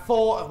about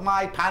 4 of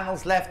my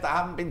panels left that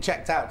haven't been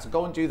checked out, so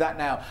go and do that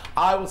now.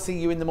 I will see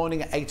you in the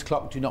morning at 8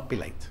 o'clock. Do not be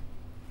late.